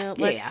 yeah.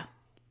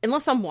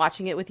 Unless I'm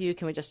watching it with you,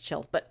 can we just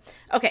chill? But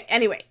okay,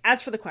 anyway,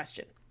 as for the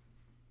question.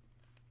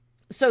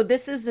 So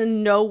this is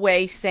in no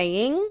way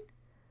saying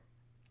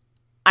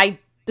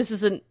this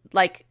isn't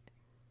like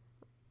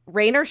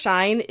Rain or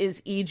Shine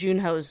is Lee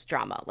Jun-ho's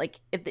drama. Like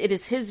it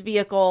is his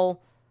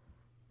vehicle.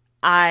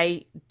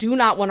 I do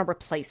not want to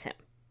replace him.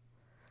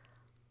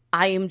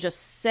 I am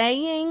just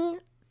saying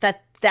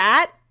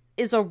that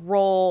is a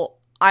role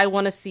I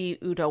want to see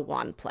Udo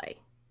Wan play.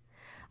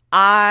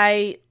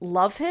 I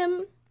love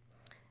him.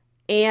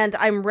 And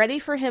I'm ready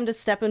for him to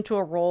step into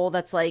a role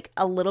that's like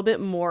a little bit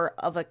more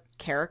of a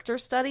character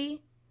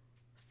study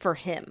for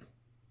him.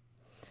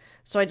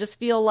 So I just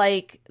feel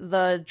like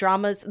the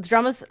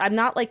dramas, I'm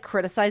not like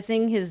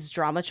criticizing his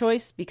drama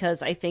choice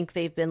because I think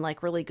they've been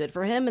like really good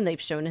for him and they've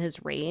shown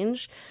his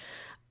range.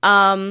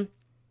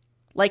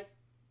 Like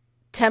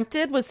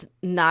Tempted was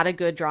not a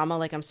good drama.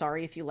 Like, I'm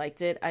sorry if you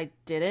liked it. I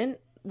didn't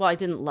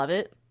love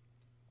it.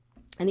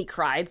 And he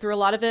cried through a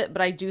lot of it,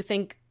 but I do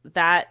think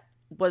that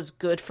was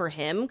good for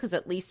him because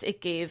at least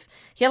he had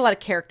a lot of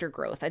character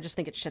growth. I just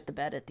think it shit the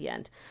bed at the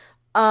end.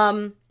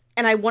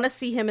 And I want to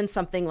see him in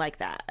something like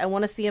that. I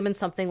want to see him in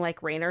something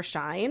like Rain or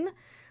Shine,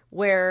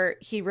 where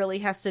he really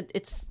has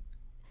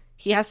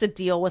to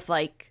deal with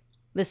like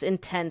this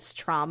intense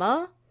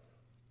trauma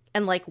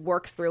and like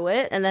work through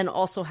it and then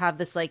also have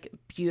this like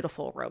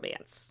beautiful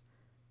romance.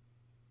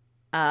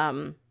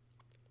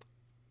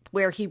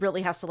 Where he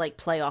really has to like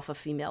play off a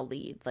female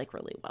lead like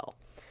really well.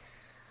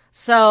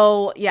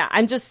 So yeah,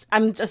 I'm just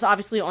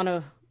obviously on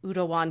a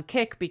Udo Wan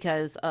kick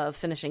because of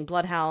finishing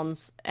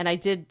Bloodhounds, and I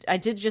did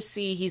just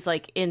see he's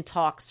like in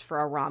talks for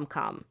a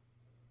rom-com.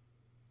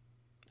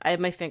 I have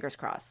my fingers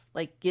crossed.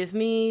 Like, give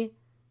me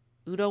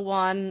Udo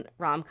Wan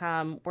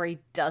rom-com where he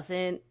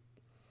doesn't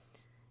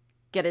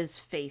get his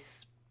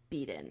face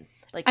beaten.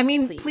 Like, I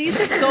mean, please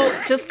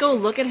just go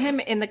look at him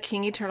in the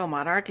King Eternal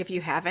Monarch if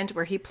you haven't,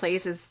 where he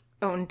plays his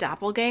own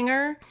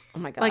doppelganger. Oh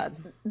my god, like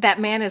that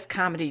man is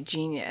comedy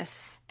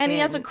genius, and he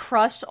has a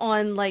crush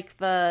on like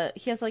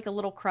he has like a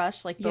little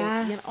crush, like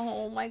yes.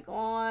 Oh my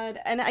god,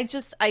 and I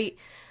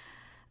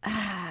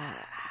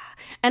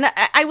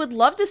would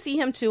love to see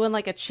him too in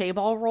like a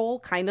chaebol role,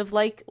 kind of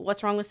like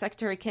What's Wrong with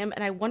Secretary Kim,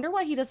 and I wonder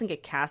why he doesn't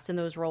get cast in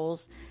those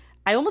roles.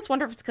 I almost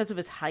wonder if it's because of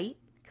his height.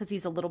 Because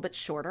he's a little bit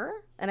shorter,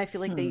 and I feel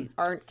like they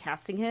aren't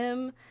casting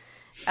him.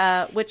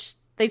 Which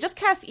they just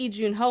cast Lee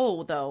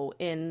Jun-ho though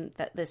in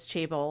this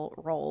chaebol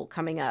role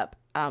coming up,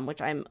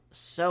 which I'm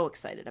so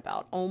excited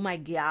about. Oh my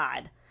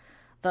god,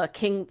 the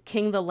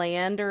King the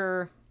Land,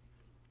 or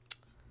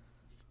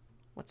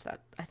what's that?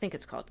 I think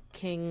it's called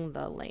King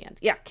the Land.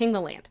 Yeah, King the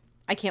Land.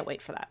 I can't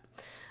wait for that.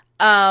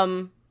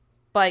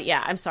 But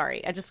yeah, I'm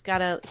sorry.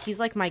 He's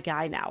like my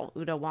guy now,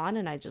 Udo Wan,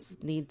 and I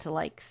just need to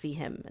like see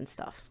him and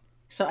stuff.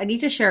 So I need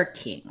to share a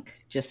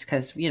kink, just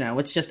because,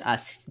 it's just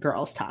us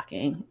girls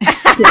talking.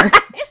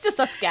 It's just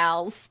us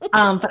gals.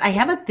 But I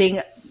have a thing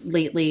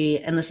lately,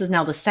 and this is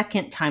now the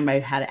second time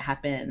I've had it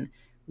happen,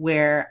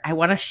 where I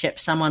want to ship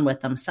someone with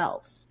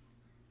themselves.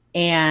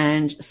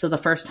 And so the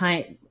first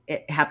time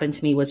it happened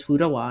to me was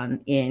Udo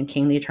Wan in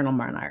King the Eternal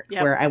Monarch,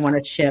 where I want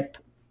to ship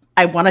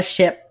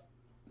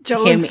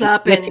Joe and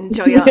Sup and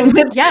Joe Young.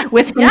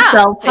 with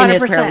himself in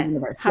his 100%. parallel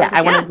universe. Yeah,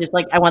 I want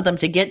to I want them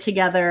to get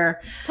together,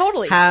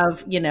 totally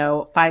have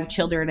 5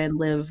 children and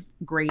live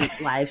great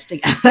lives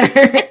together.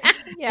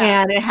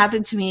 Yeah. And it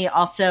happened to me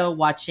also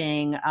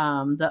watching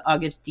the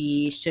August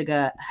D.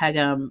 Suga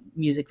Hegum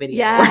music video.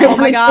 Yes. Oh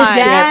my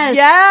god!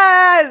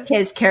 Yes.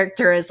 His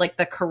character is like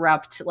the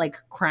corrupt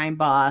crime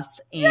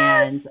boss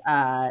and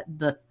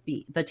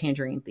the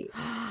tangerine thief.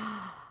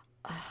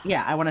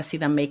 Yeah, I want to see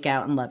them make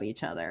out and love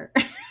each other.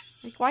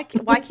 Like,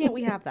 why can't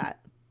we have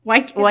that?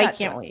 Why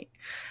can't we?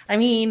 I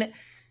mean,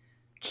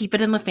 keep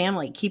it in the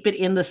family. Keep it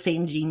in the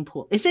same gene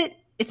pool.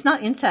 It's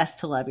not incest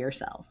to love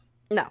yourself.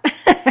 No.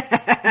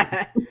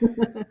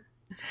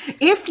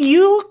 If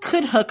you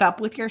could hook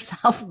up with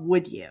yourself,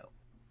 would you?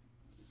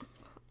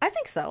 I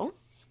think so.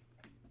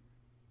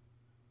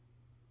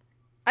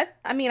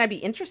 I mean, I'd be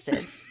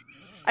interested.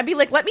 I'd be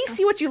like, let me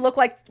see what you look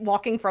like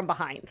walking from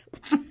behind.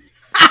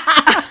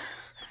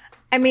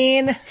 I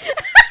mean, at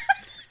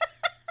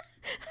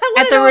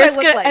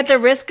the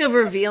risk of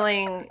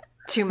revealing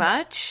too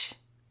much,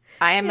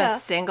 I am a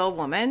single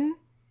woman.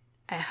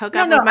 I hook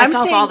up with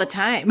myself all the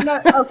time.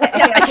 No,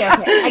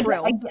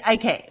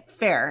 okay.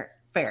 Fair.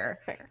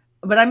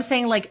 But I'm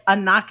saying, like, a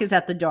knock is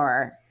at the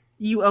door.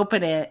 You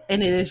open it,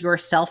 and it is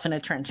yourself in a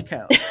trench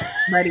coat,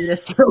 ready to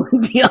seal the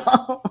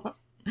deal.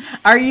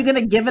 Are you going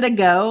to give it a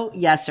go?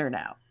 Yes or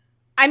no?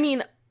 I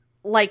mean,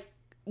 like,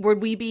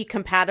 would we be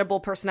compatible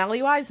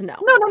personality-wise? No.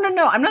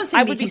 No. I'm not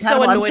saying I would be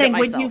so annoyed. I'm saying,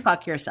 would you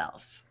fuck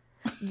yourself?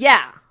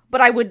 Yeah, but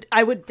I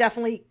would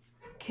definitely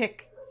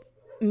kick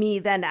me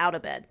then out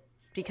of bed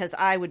because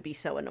I would be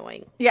so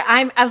annoying. Yeah,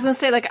 I was going to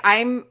say, like,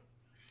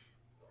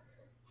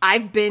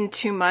 I've been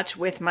too much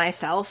with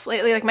myself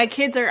lately. Like, my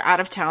kids are out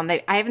of town.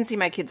 I haven't seen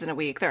my kids in a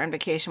week. They're on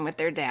vacation with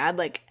their dad.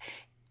 Like,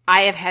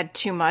 I have had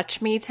too much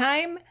me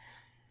time.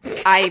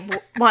 I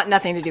want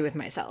nothing to do with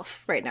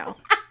myself right now.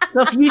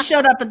 So if you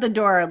showed up at the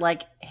door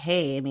like,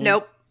 hey, Amy.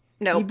 Nope.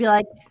 You'd be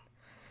like,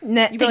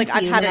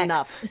 I've had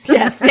enough.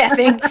 Yes. Yeah.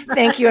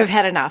 Thank you. I've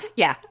had enough.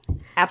 Yeah,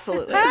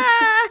 absolutely.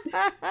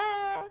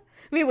 I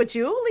mean, would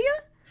you, Leah?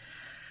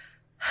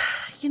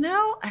 You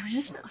know,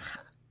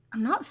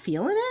 I'm not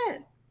feeling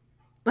it.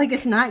 Like,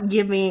 it's not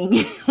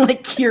giving,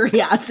 like,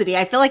 curiosity.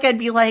 I feel like I'd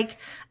be like,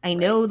 I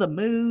know the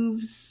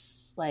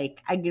moves.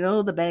 Like, I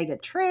know the bag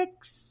of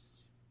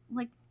tricks.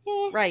 Like,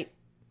 Right.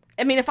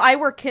 I mean, if I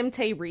were Kim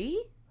Tae-ri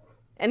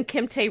and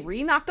Kim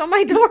Tae-ri knocked on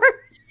my door.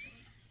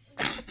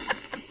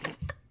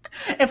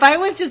 If I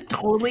was just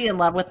totally in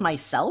love with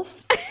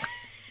myself.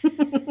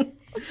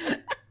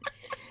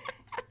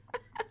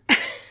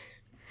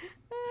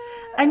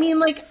 I mean,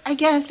 like, I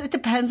guess it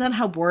depends on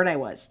how bored I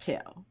was, too.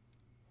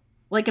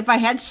 Like, if I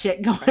had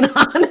shit going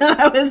on and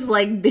I was,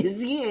 like,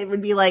 busy, it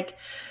would be like,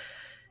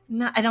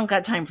 no, I don't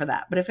got time for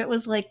that. But if it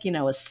was, like, you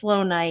know, a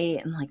slow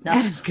night and, like,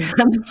 nothing's good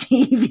on the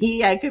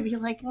TV, I could be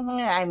like,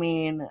 I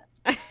mean,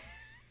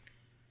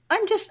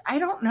 I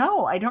don't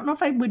know. I don't know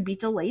if I would be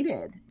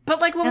delated.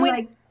 But, like,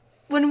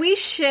 when we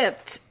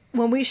shipped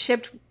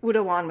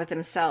Wudawan with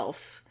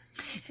himself,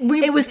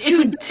 it was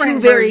two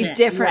very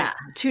different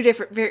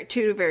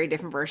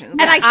versions.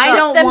 And I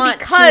don't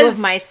want two of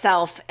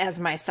myself as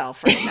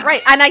myself right now.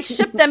 Right, and I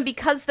shipped them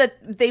because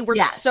they were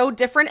so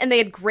different and they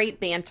had great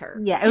banter.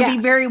 Yeah, it would be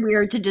very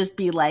weird to just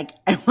be like,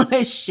 I want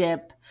to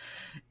ship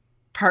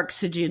Park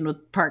Sejun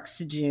with Park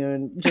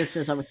Sejun just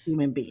as a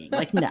human being.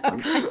 Like, no.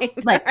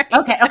 Like,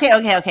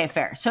 okay,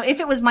 fair. So if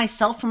it was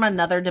myself from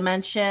another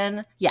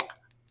dimension, yeah,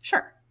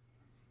 sure.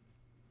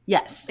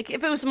 Yes. Like,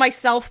 if it was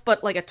myself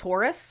but like a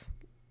Taurus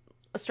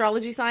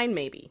astrology sign,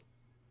 maybe.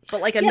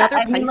 But like another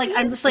Pisces? Mean, like,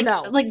 I'm just like,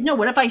 no. Like, no,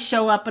 what if I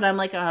show up and I'm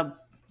like a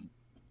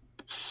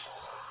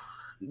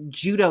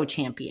judo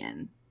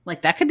champion?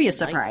 Like, that could be a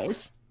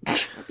surprise.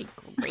 Nice. That'd be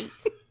great.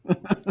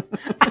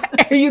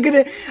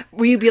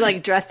 Will you be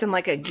like dressed in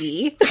like a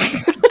gi?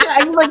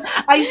 I'm like,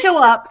 I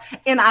show up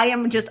and I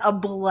am just a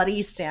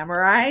bloody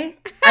samurai.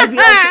 I'd be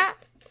like,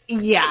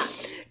 yeah.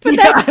 But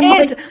that's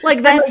it.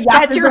 Like,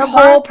 that's your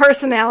whole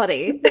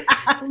personality.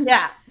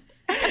 Yeah.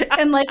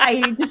 And like,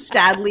 I just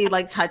sadly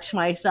like touch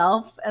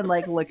myself and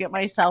like look at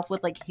myself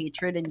with like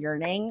hatred and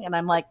yearning. And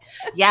I'm like,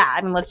 yeah, I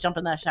mean, let's jump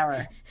in that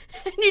shower.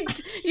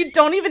 And you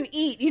don't even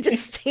eat. You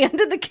just stand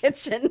in the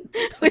kitchen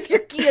with your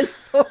gi and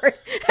sword.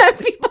 And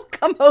people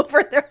come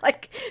over. They're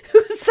like,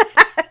 who's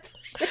that?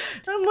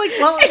 I'm like,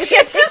 well, it's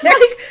just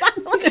like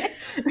silent.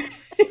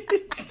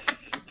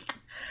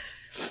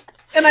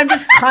 And I'm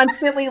just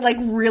constantly like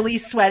really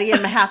sweaty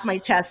and half my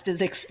chest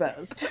is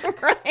exposed.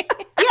 Right.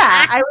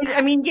 Yeah, I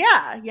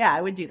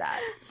would do that.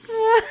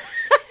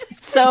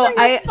 So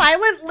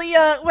silent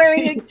Leah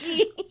wearing a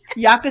gi.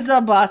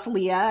 Yakuza boss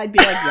Leah, I'd be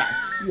like,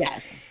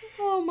 yes.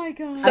 Oh my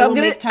god. So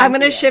I'm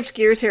gonna shift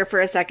gears here for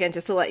a second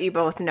just to let you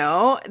both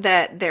know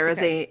that there is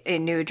a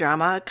new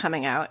drama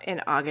coming out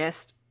in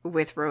August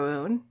with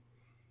Rowoon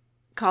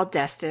called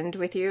Destined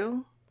with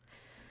You.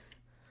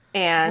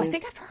 And I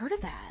think I've heard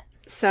of that.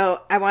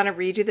 So I want to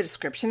read you the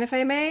description, if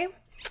I may.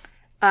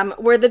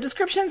 Where the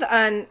descriptions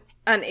on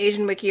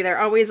Asian Wiki,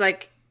 they're always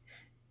like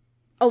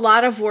a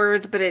lot of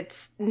words, but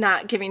it's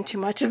not giving too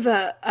much of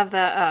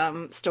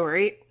the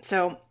story.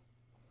 So,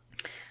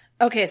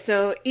 okay,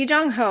 so Lee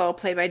Jong-ho,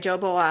 played by Jo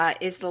Bo-ah,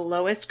 is the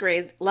lowest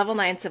grade level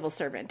 9 civil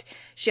servant.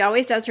 She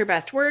always does her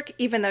best work,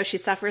 even though she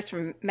suffers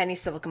from many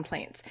civil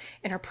complaints.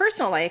 In her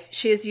personal life,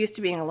 she is used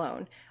to being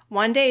alone.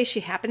 One day,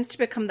 she happens to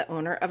become the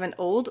owner of an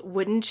old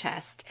wooden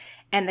chest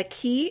and the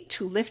key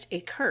to lift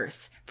a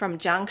curse from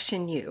Jang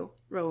Shin-yu,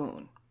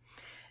 Rowoon.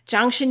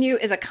 Jang Shin-yu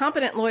is a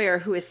competent lawyer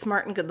who is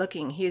smart and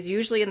good-looking. He is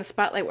usually in the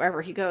spotlight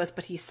wherever he goes,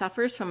 but he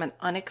suffers from an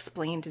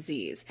unexplained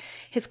disease.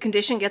 His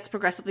condition gets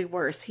progressively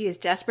worse. He is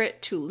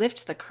desperate to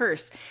lift the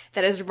curse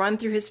that has run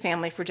through his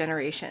family for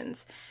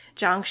generations.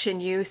 Jang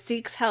Shin-yu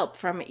seeks help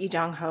from Lee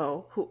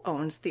Jong-ho, who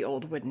owns the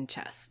old wooden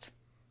chest.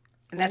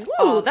 And that's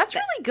that's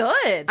really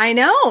good. I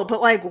know,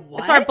 but like, what?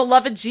 It's our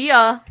beloved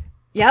Gia.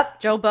 Yep.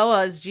 Jo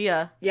Bo-ah is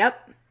Gia.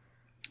 Yep.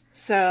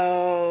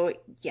 So,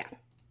 yeah.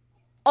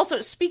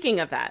 Also, speaking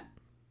of that,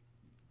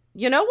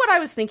 you know what I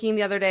was thinking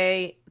the other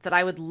day that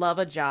I would love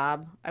as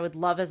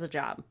a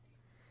job,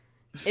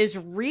 is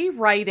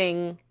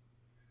rewriting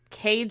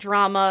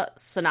K-drama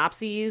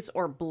synopses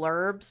or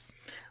blurbs.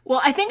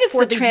 Well, I think it's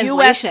for the US.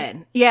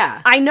 translation.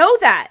 Yeah. I know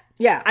that.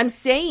 Yeah. I'm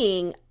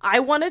saying I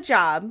want a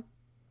job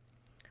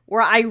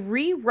where I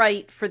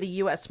rewrite for the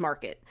US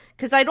market.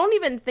 Because I don't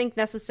even think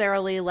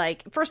necessarily,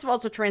 like, first of all,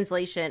 it's a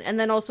translation. And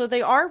then also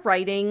they are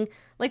writing,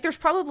 like, there's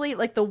probably,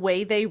 like, the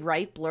way they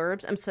write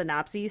blurbs and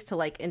synopses to,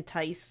 like,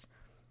 entice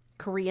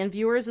Korean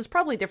viewers is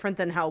probably different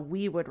than how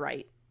we would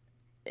write.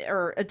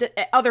 Or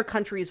other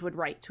countries would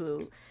write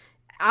to.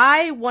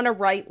 I want to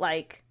write,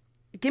 like,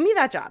 give me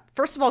that job.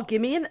 First of all,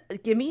 give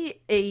me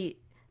a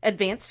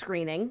advanced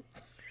screening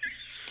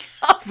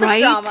of the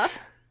drama.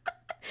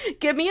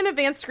 Give me an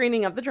advanced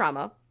screening of the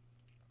drama.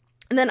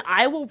 And then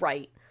I will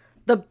write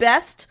the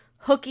best,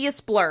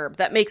 hookiest blurb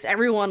that makes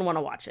everyone want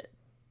to watch it.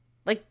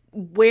 Like,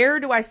 where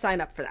do I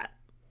sign up for that?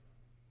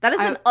 That is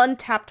an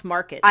untapped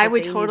market. I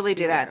would totally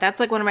do that. That's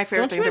like one of my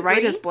favorite things to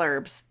write is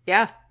blurbs.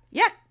 Yeah.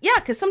 Yeah,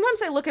 because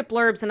sometimes I look at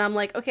blurbs and I'm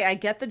like, okay, I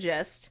get the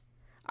gist.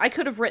 I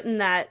could have written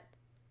that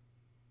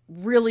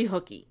really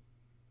hooky.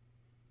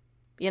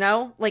 You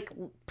know? Like,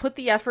 put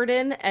the effort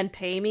in and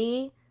pay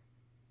me,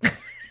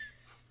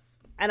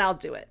 and I'll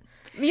do it.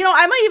 You know,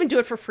 I might even do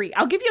it for free.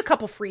 I'll give you a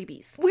couple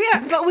freebies. We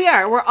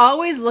are. We're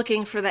always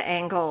looking for the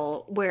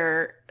angle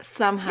where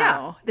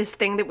somehow this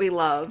thing that we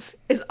love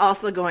is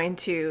also going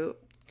to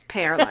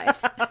pay our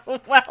lives.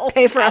 Well,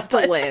 pay for us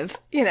to live,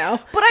 you know?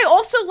 But I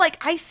also, like,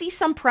 I see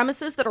some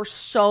premises that are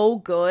so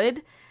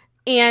good.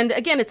 And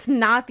again, it's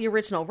not the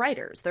original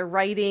writers. They're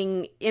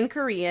writing in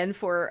Korean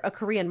for a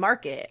Korean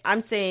market.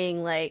 I'm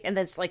saying, like, and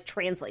then it's, like,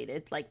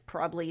 translated, like,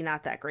 probably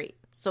not that great.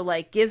 So,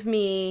 like, give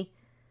me,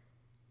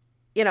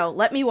 you know,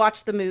 let me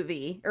watch the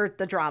movie or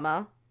the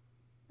drama,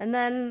 and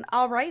then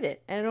I'll write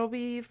it, and it'll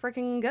be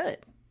freaking good.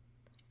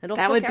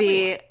 That would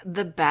be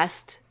the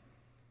best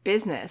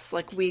business.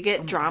 Like, we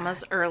get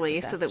dramas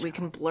early so that we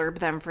can blurb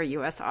them for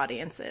U.S.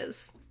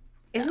 audiences.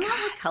 Isn't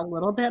that like a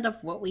little bit of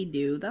what we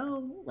do,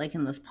 though? Like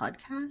in this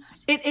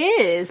podcast? It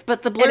is,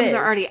 but the blurbs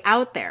are already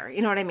out there.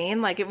 You know what I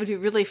mean? Like, it would be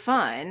really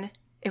fun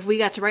if we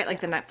got to write,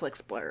 like, the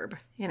Netflix blurb,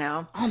 you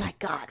know? Oh, my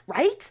God,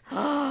 right?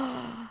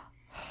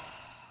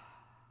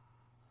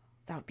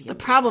 That would be the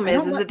problem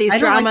is that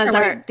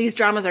these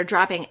dramas are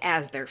dropping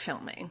as they're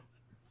filming.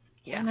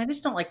 Yeah, and I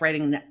just don't like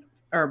writing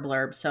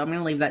blurbs, so I'm going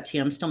to leave that to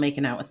you. I'm still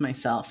making out with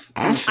myself.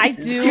 I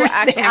do Your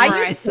actually.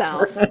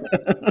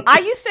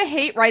 I used to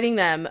hate writing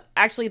them.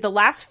 Actually, the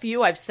last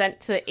few I've sent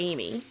to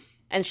Amy,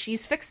 and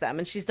she's fixed them,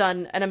 and she's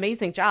done an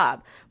amazing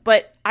job.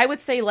 But I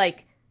would say,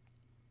 like,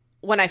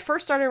 when I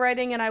first started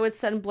writing and I would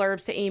send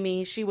blurbs to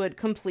Amy, she would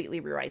completely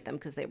rewrite them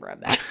because they were a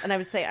mess. And I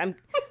would say I'm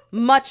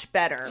much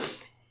better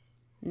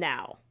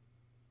now.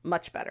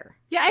 Much better.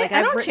 Yeah, like,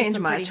 I don't change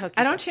much.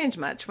 I don't change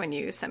much when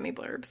you send me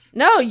blurbs.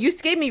 No, you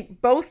gave me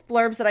both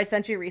blurbs that I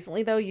sent you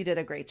recently, though. You did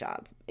a great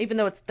job. Even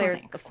though it's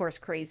of course,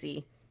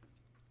 crazy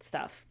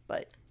stuff.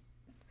 But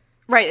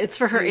right, it's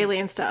for her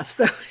alien stuff.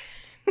 So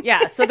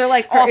yeah, so they're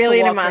like her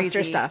alien and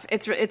monster stuff.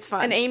 It's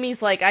fun. And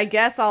Amy's like, I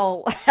guess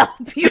I'll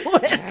help you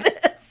with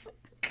this.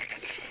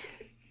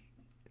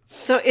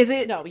 So is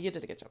it? No, you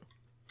did a good job.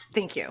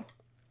 Thank you.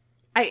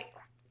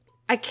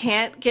 I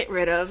can't get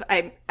rid of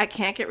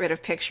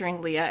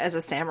picturing Leah as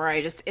a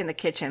samurai just in the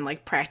kitchen,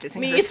 like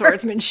practicing her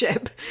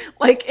swordsmanship.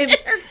 Like,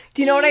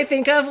 do you know what I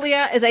think of,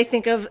 Leah? Is I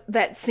think of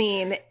that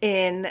scene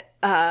in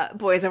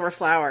Boys Over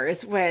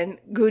Flowers when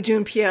Gu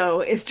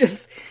Junpyo is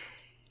just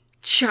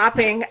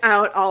chopping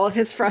out all of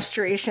his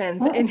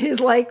frustrations in his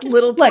like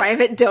little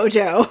private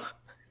dojo.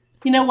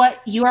 You know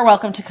what? You are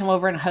welcome to come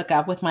over and hook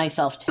up with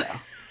myself too.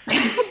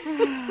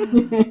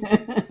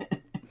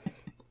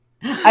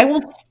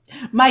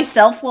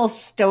 Myself will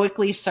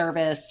stoically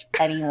service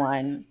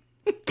anyone.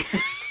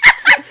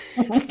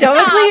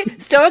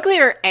 stoically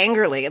or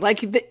angrily.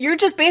 Like, you're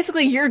just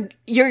basically your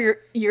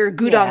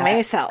Gudong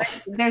Mei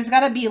self. There's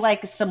got to be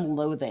like some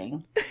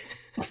loathing.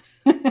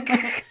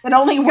 It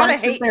only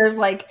works if there's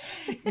like,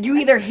 you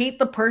either hate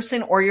the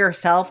person or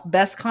yourself.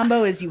 Best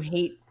combo is you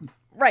hate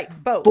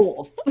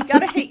both. You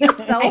gotta hate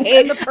yourself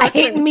and the person. I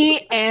hate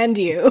me and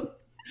you.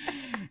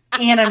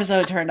 And I'm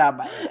so turned on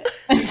by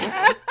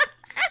it.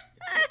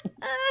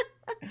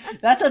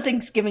 That's a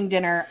Thanksgiving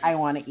dinner I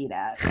want to eat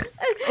at.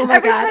 Oh my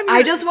God.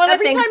 I just want a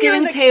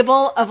Thanksgiving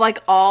table of like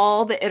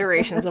all the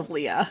iterations of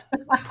Leah.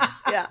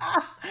 Yeah.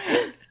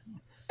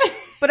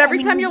 But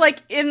every time you're like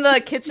in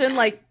the kitchen,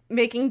 like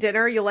making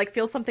dinner, you'll like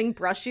feel something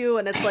brush you,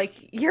 and it's like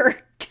you're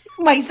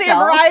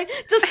samurai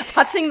just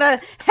touching the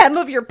hem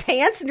of your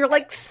pants, and you're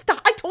like, stop,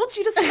 I told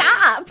you to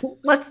stop.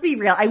 Let's be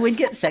real. I would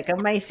get sick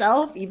of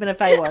myself, even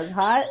if I was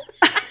hot.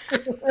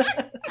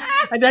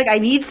 I'd be like, I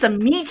need some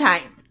me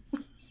time.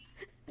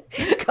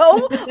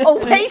 Go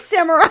away,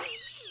 samurai.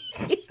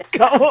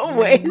 Go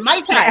away,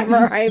 my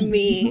samurai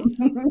me.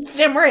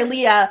 Samurai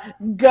Leah,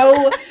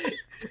 go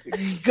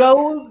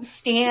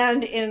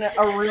stand in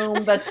a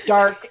room that's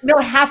dark,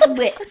 half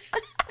lit,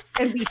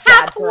 and be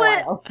sad for a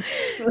while.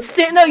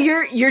 No,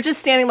 you're just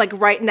standing like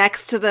right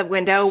next to the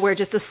window where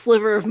just a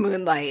sliver of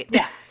moonlight.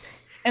 Yeah.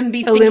 And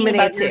be thinking about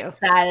illuminates your you.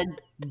 sad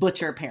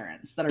butcher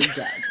parents that are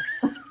dead.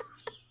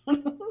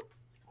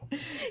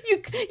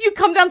 You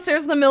come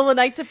downstairs in the middle of the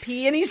night to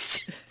pee, and he's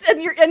just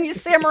and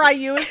Samurai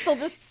you is still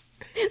just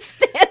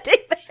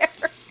standing there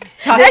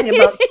Talking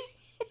about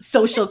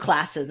social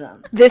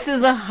classism. This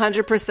is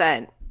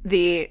 100%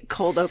 the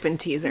cold open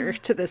teaser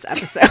to this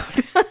episode.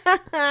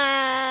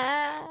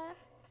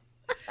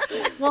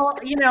 Well,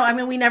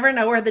 we never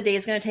know where the day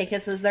is going to take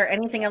us. Is there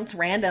anything else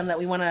random that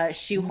we want to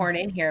shoehorn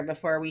in here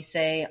before we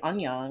say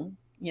Anyang?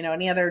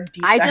 Any other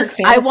deep dark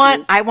fantasy?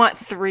 I want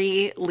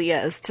 3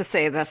 Leahs to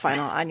say the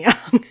final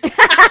Anyang.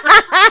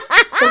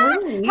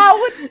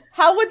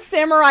 How would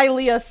Samurai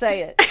Leah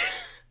say it?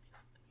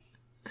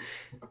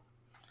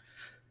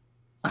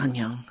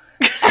 Anyang.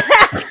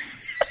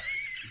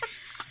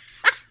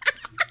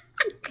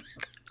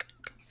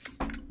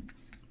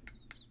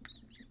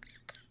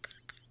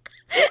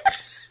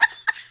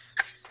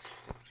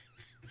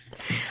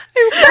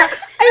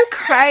 I'm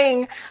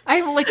crying.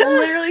 I'm like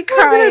literally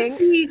crying.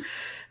 I'm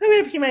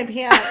gonna pee my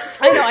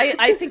pants. I know.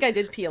 I think I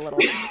did pee a little.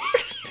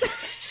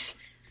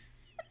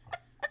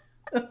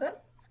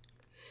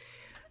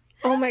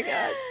 Oh my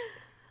god.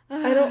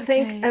 I don't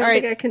think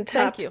I can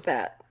top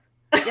that.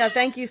 Yeah,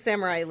 thank you,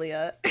 Samurai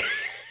Leah.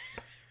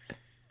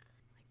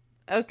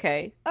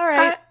 Okay. All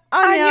right.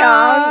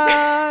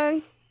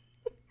 Annyeong.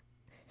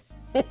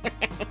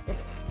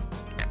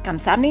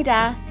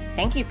 Kamsahamnida.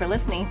 Thank you for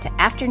listening to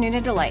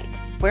Afternoona Delight.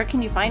 Where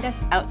can you find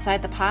us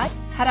outside the pod?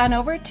 Head on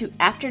over to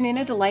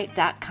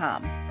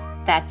afternoonadelight.com.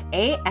 That's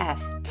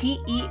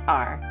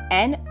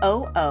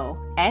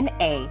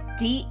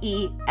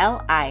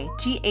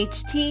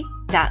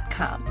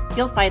AFTERNOONADELIGHT.com.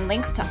 You'll find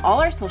links to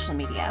all our social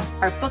media,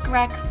 our book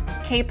recs,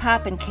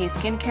 K-pop and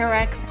K-skincare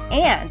recs,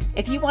 and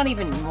if you want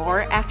even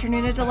more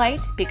Afternoona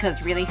Delight,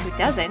 because really who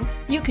doesn't,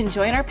 you can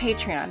join our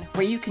Patreon,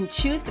 where you can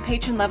choose the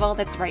patron level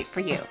that's right for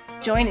you.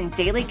 Join in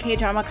daily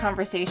K-drama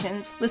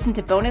conversations, listen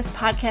to bonus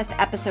podcast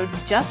episodes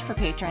just for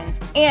patrons,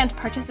 and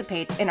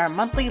participate in our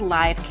monthly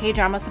live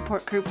K-drama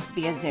support group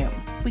via Zoom.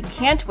 We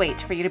can't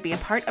wait for you to be a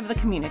part of the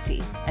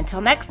community.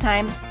 Until next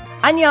time,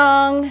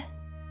 annyeong!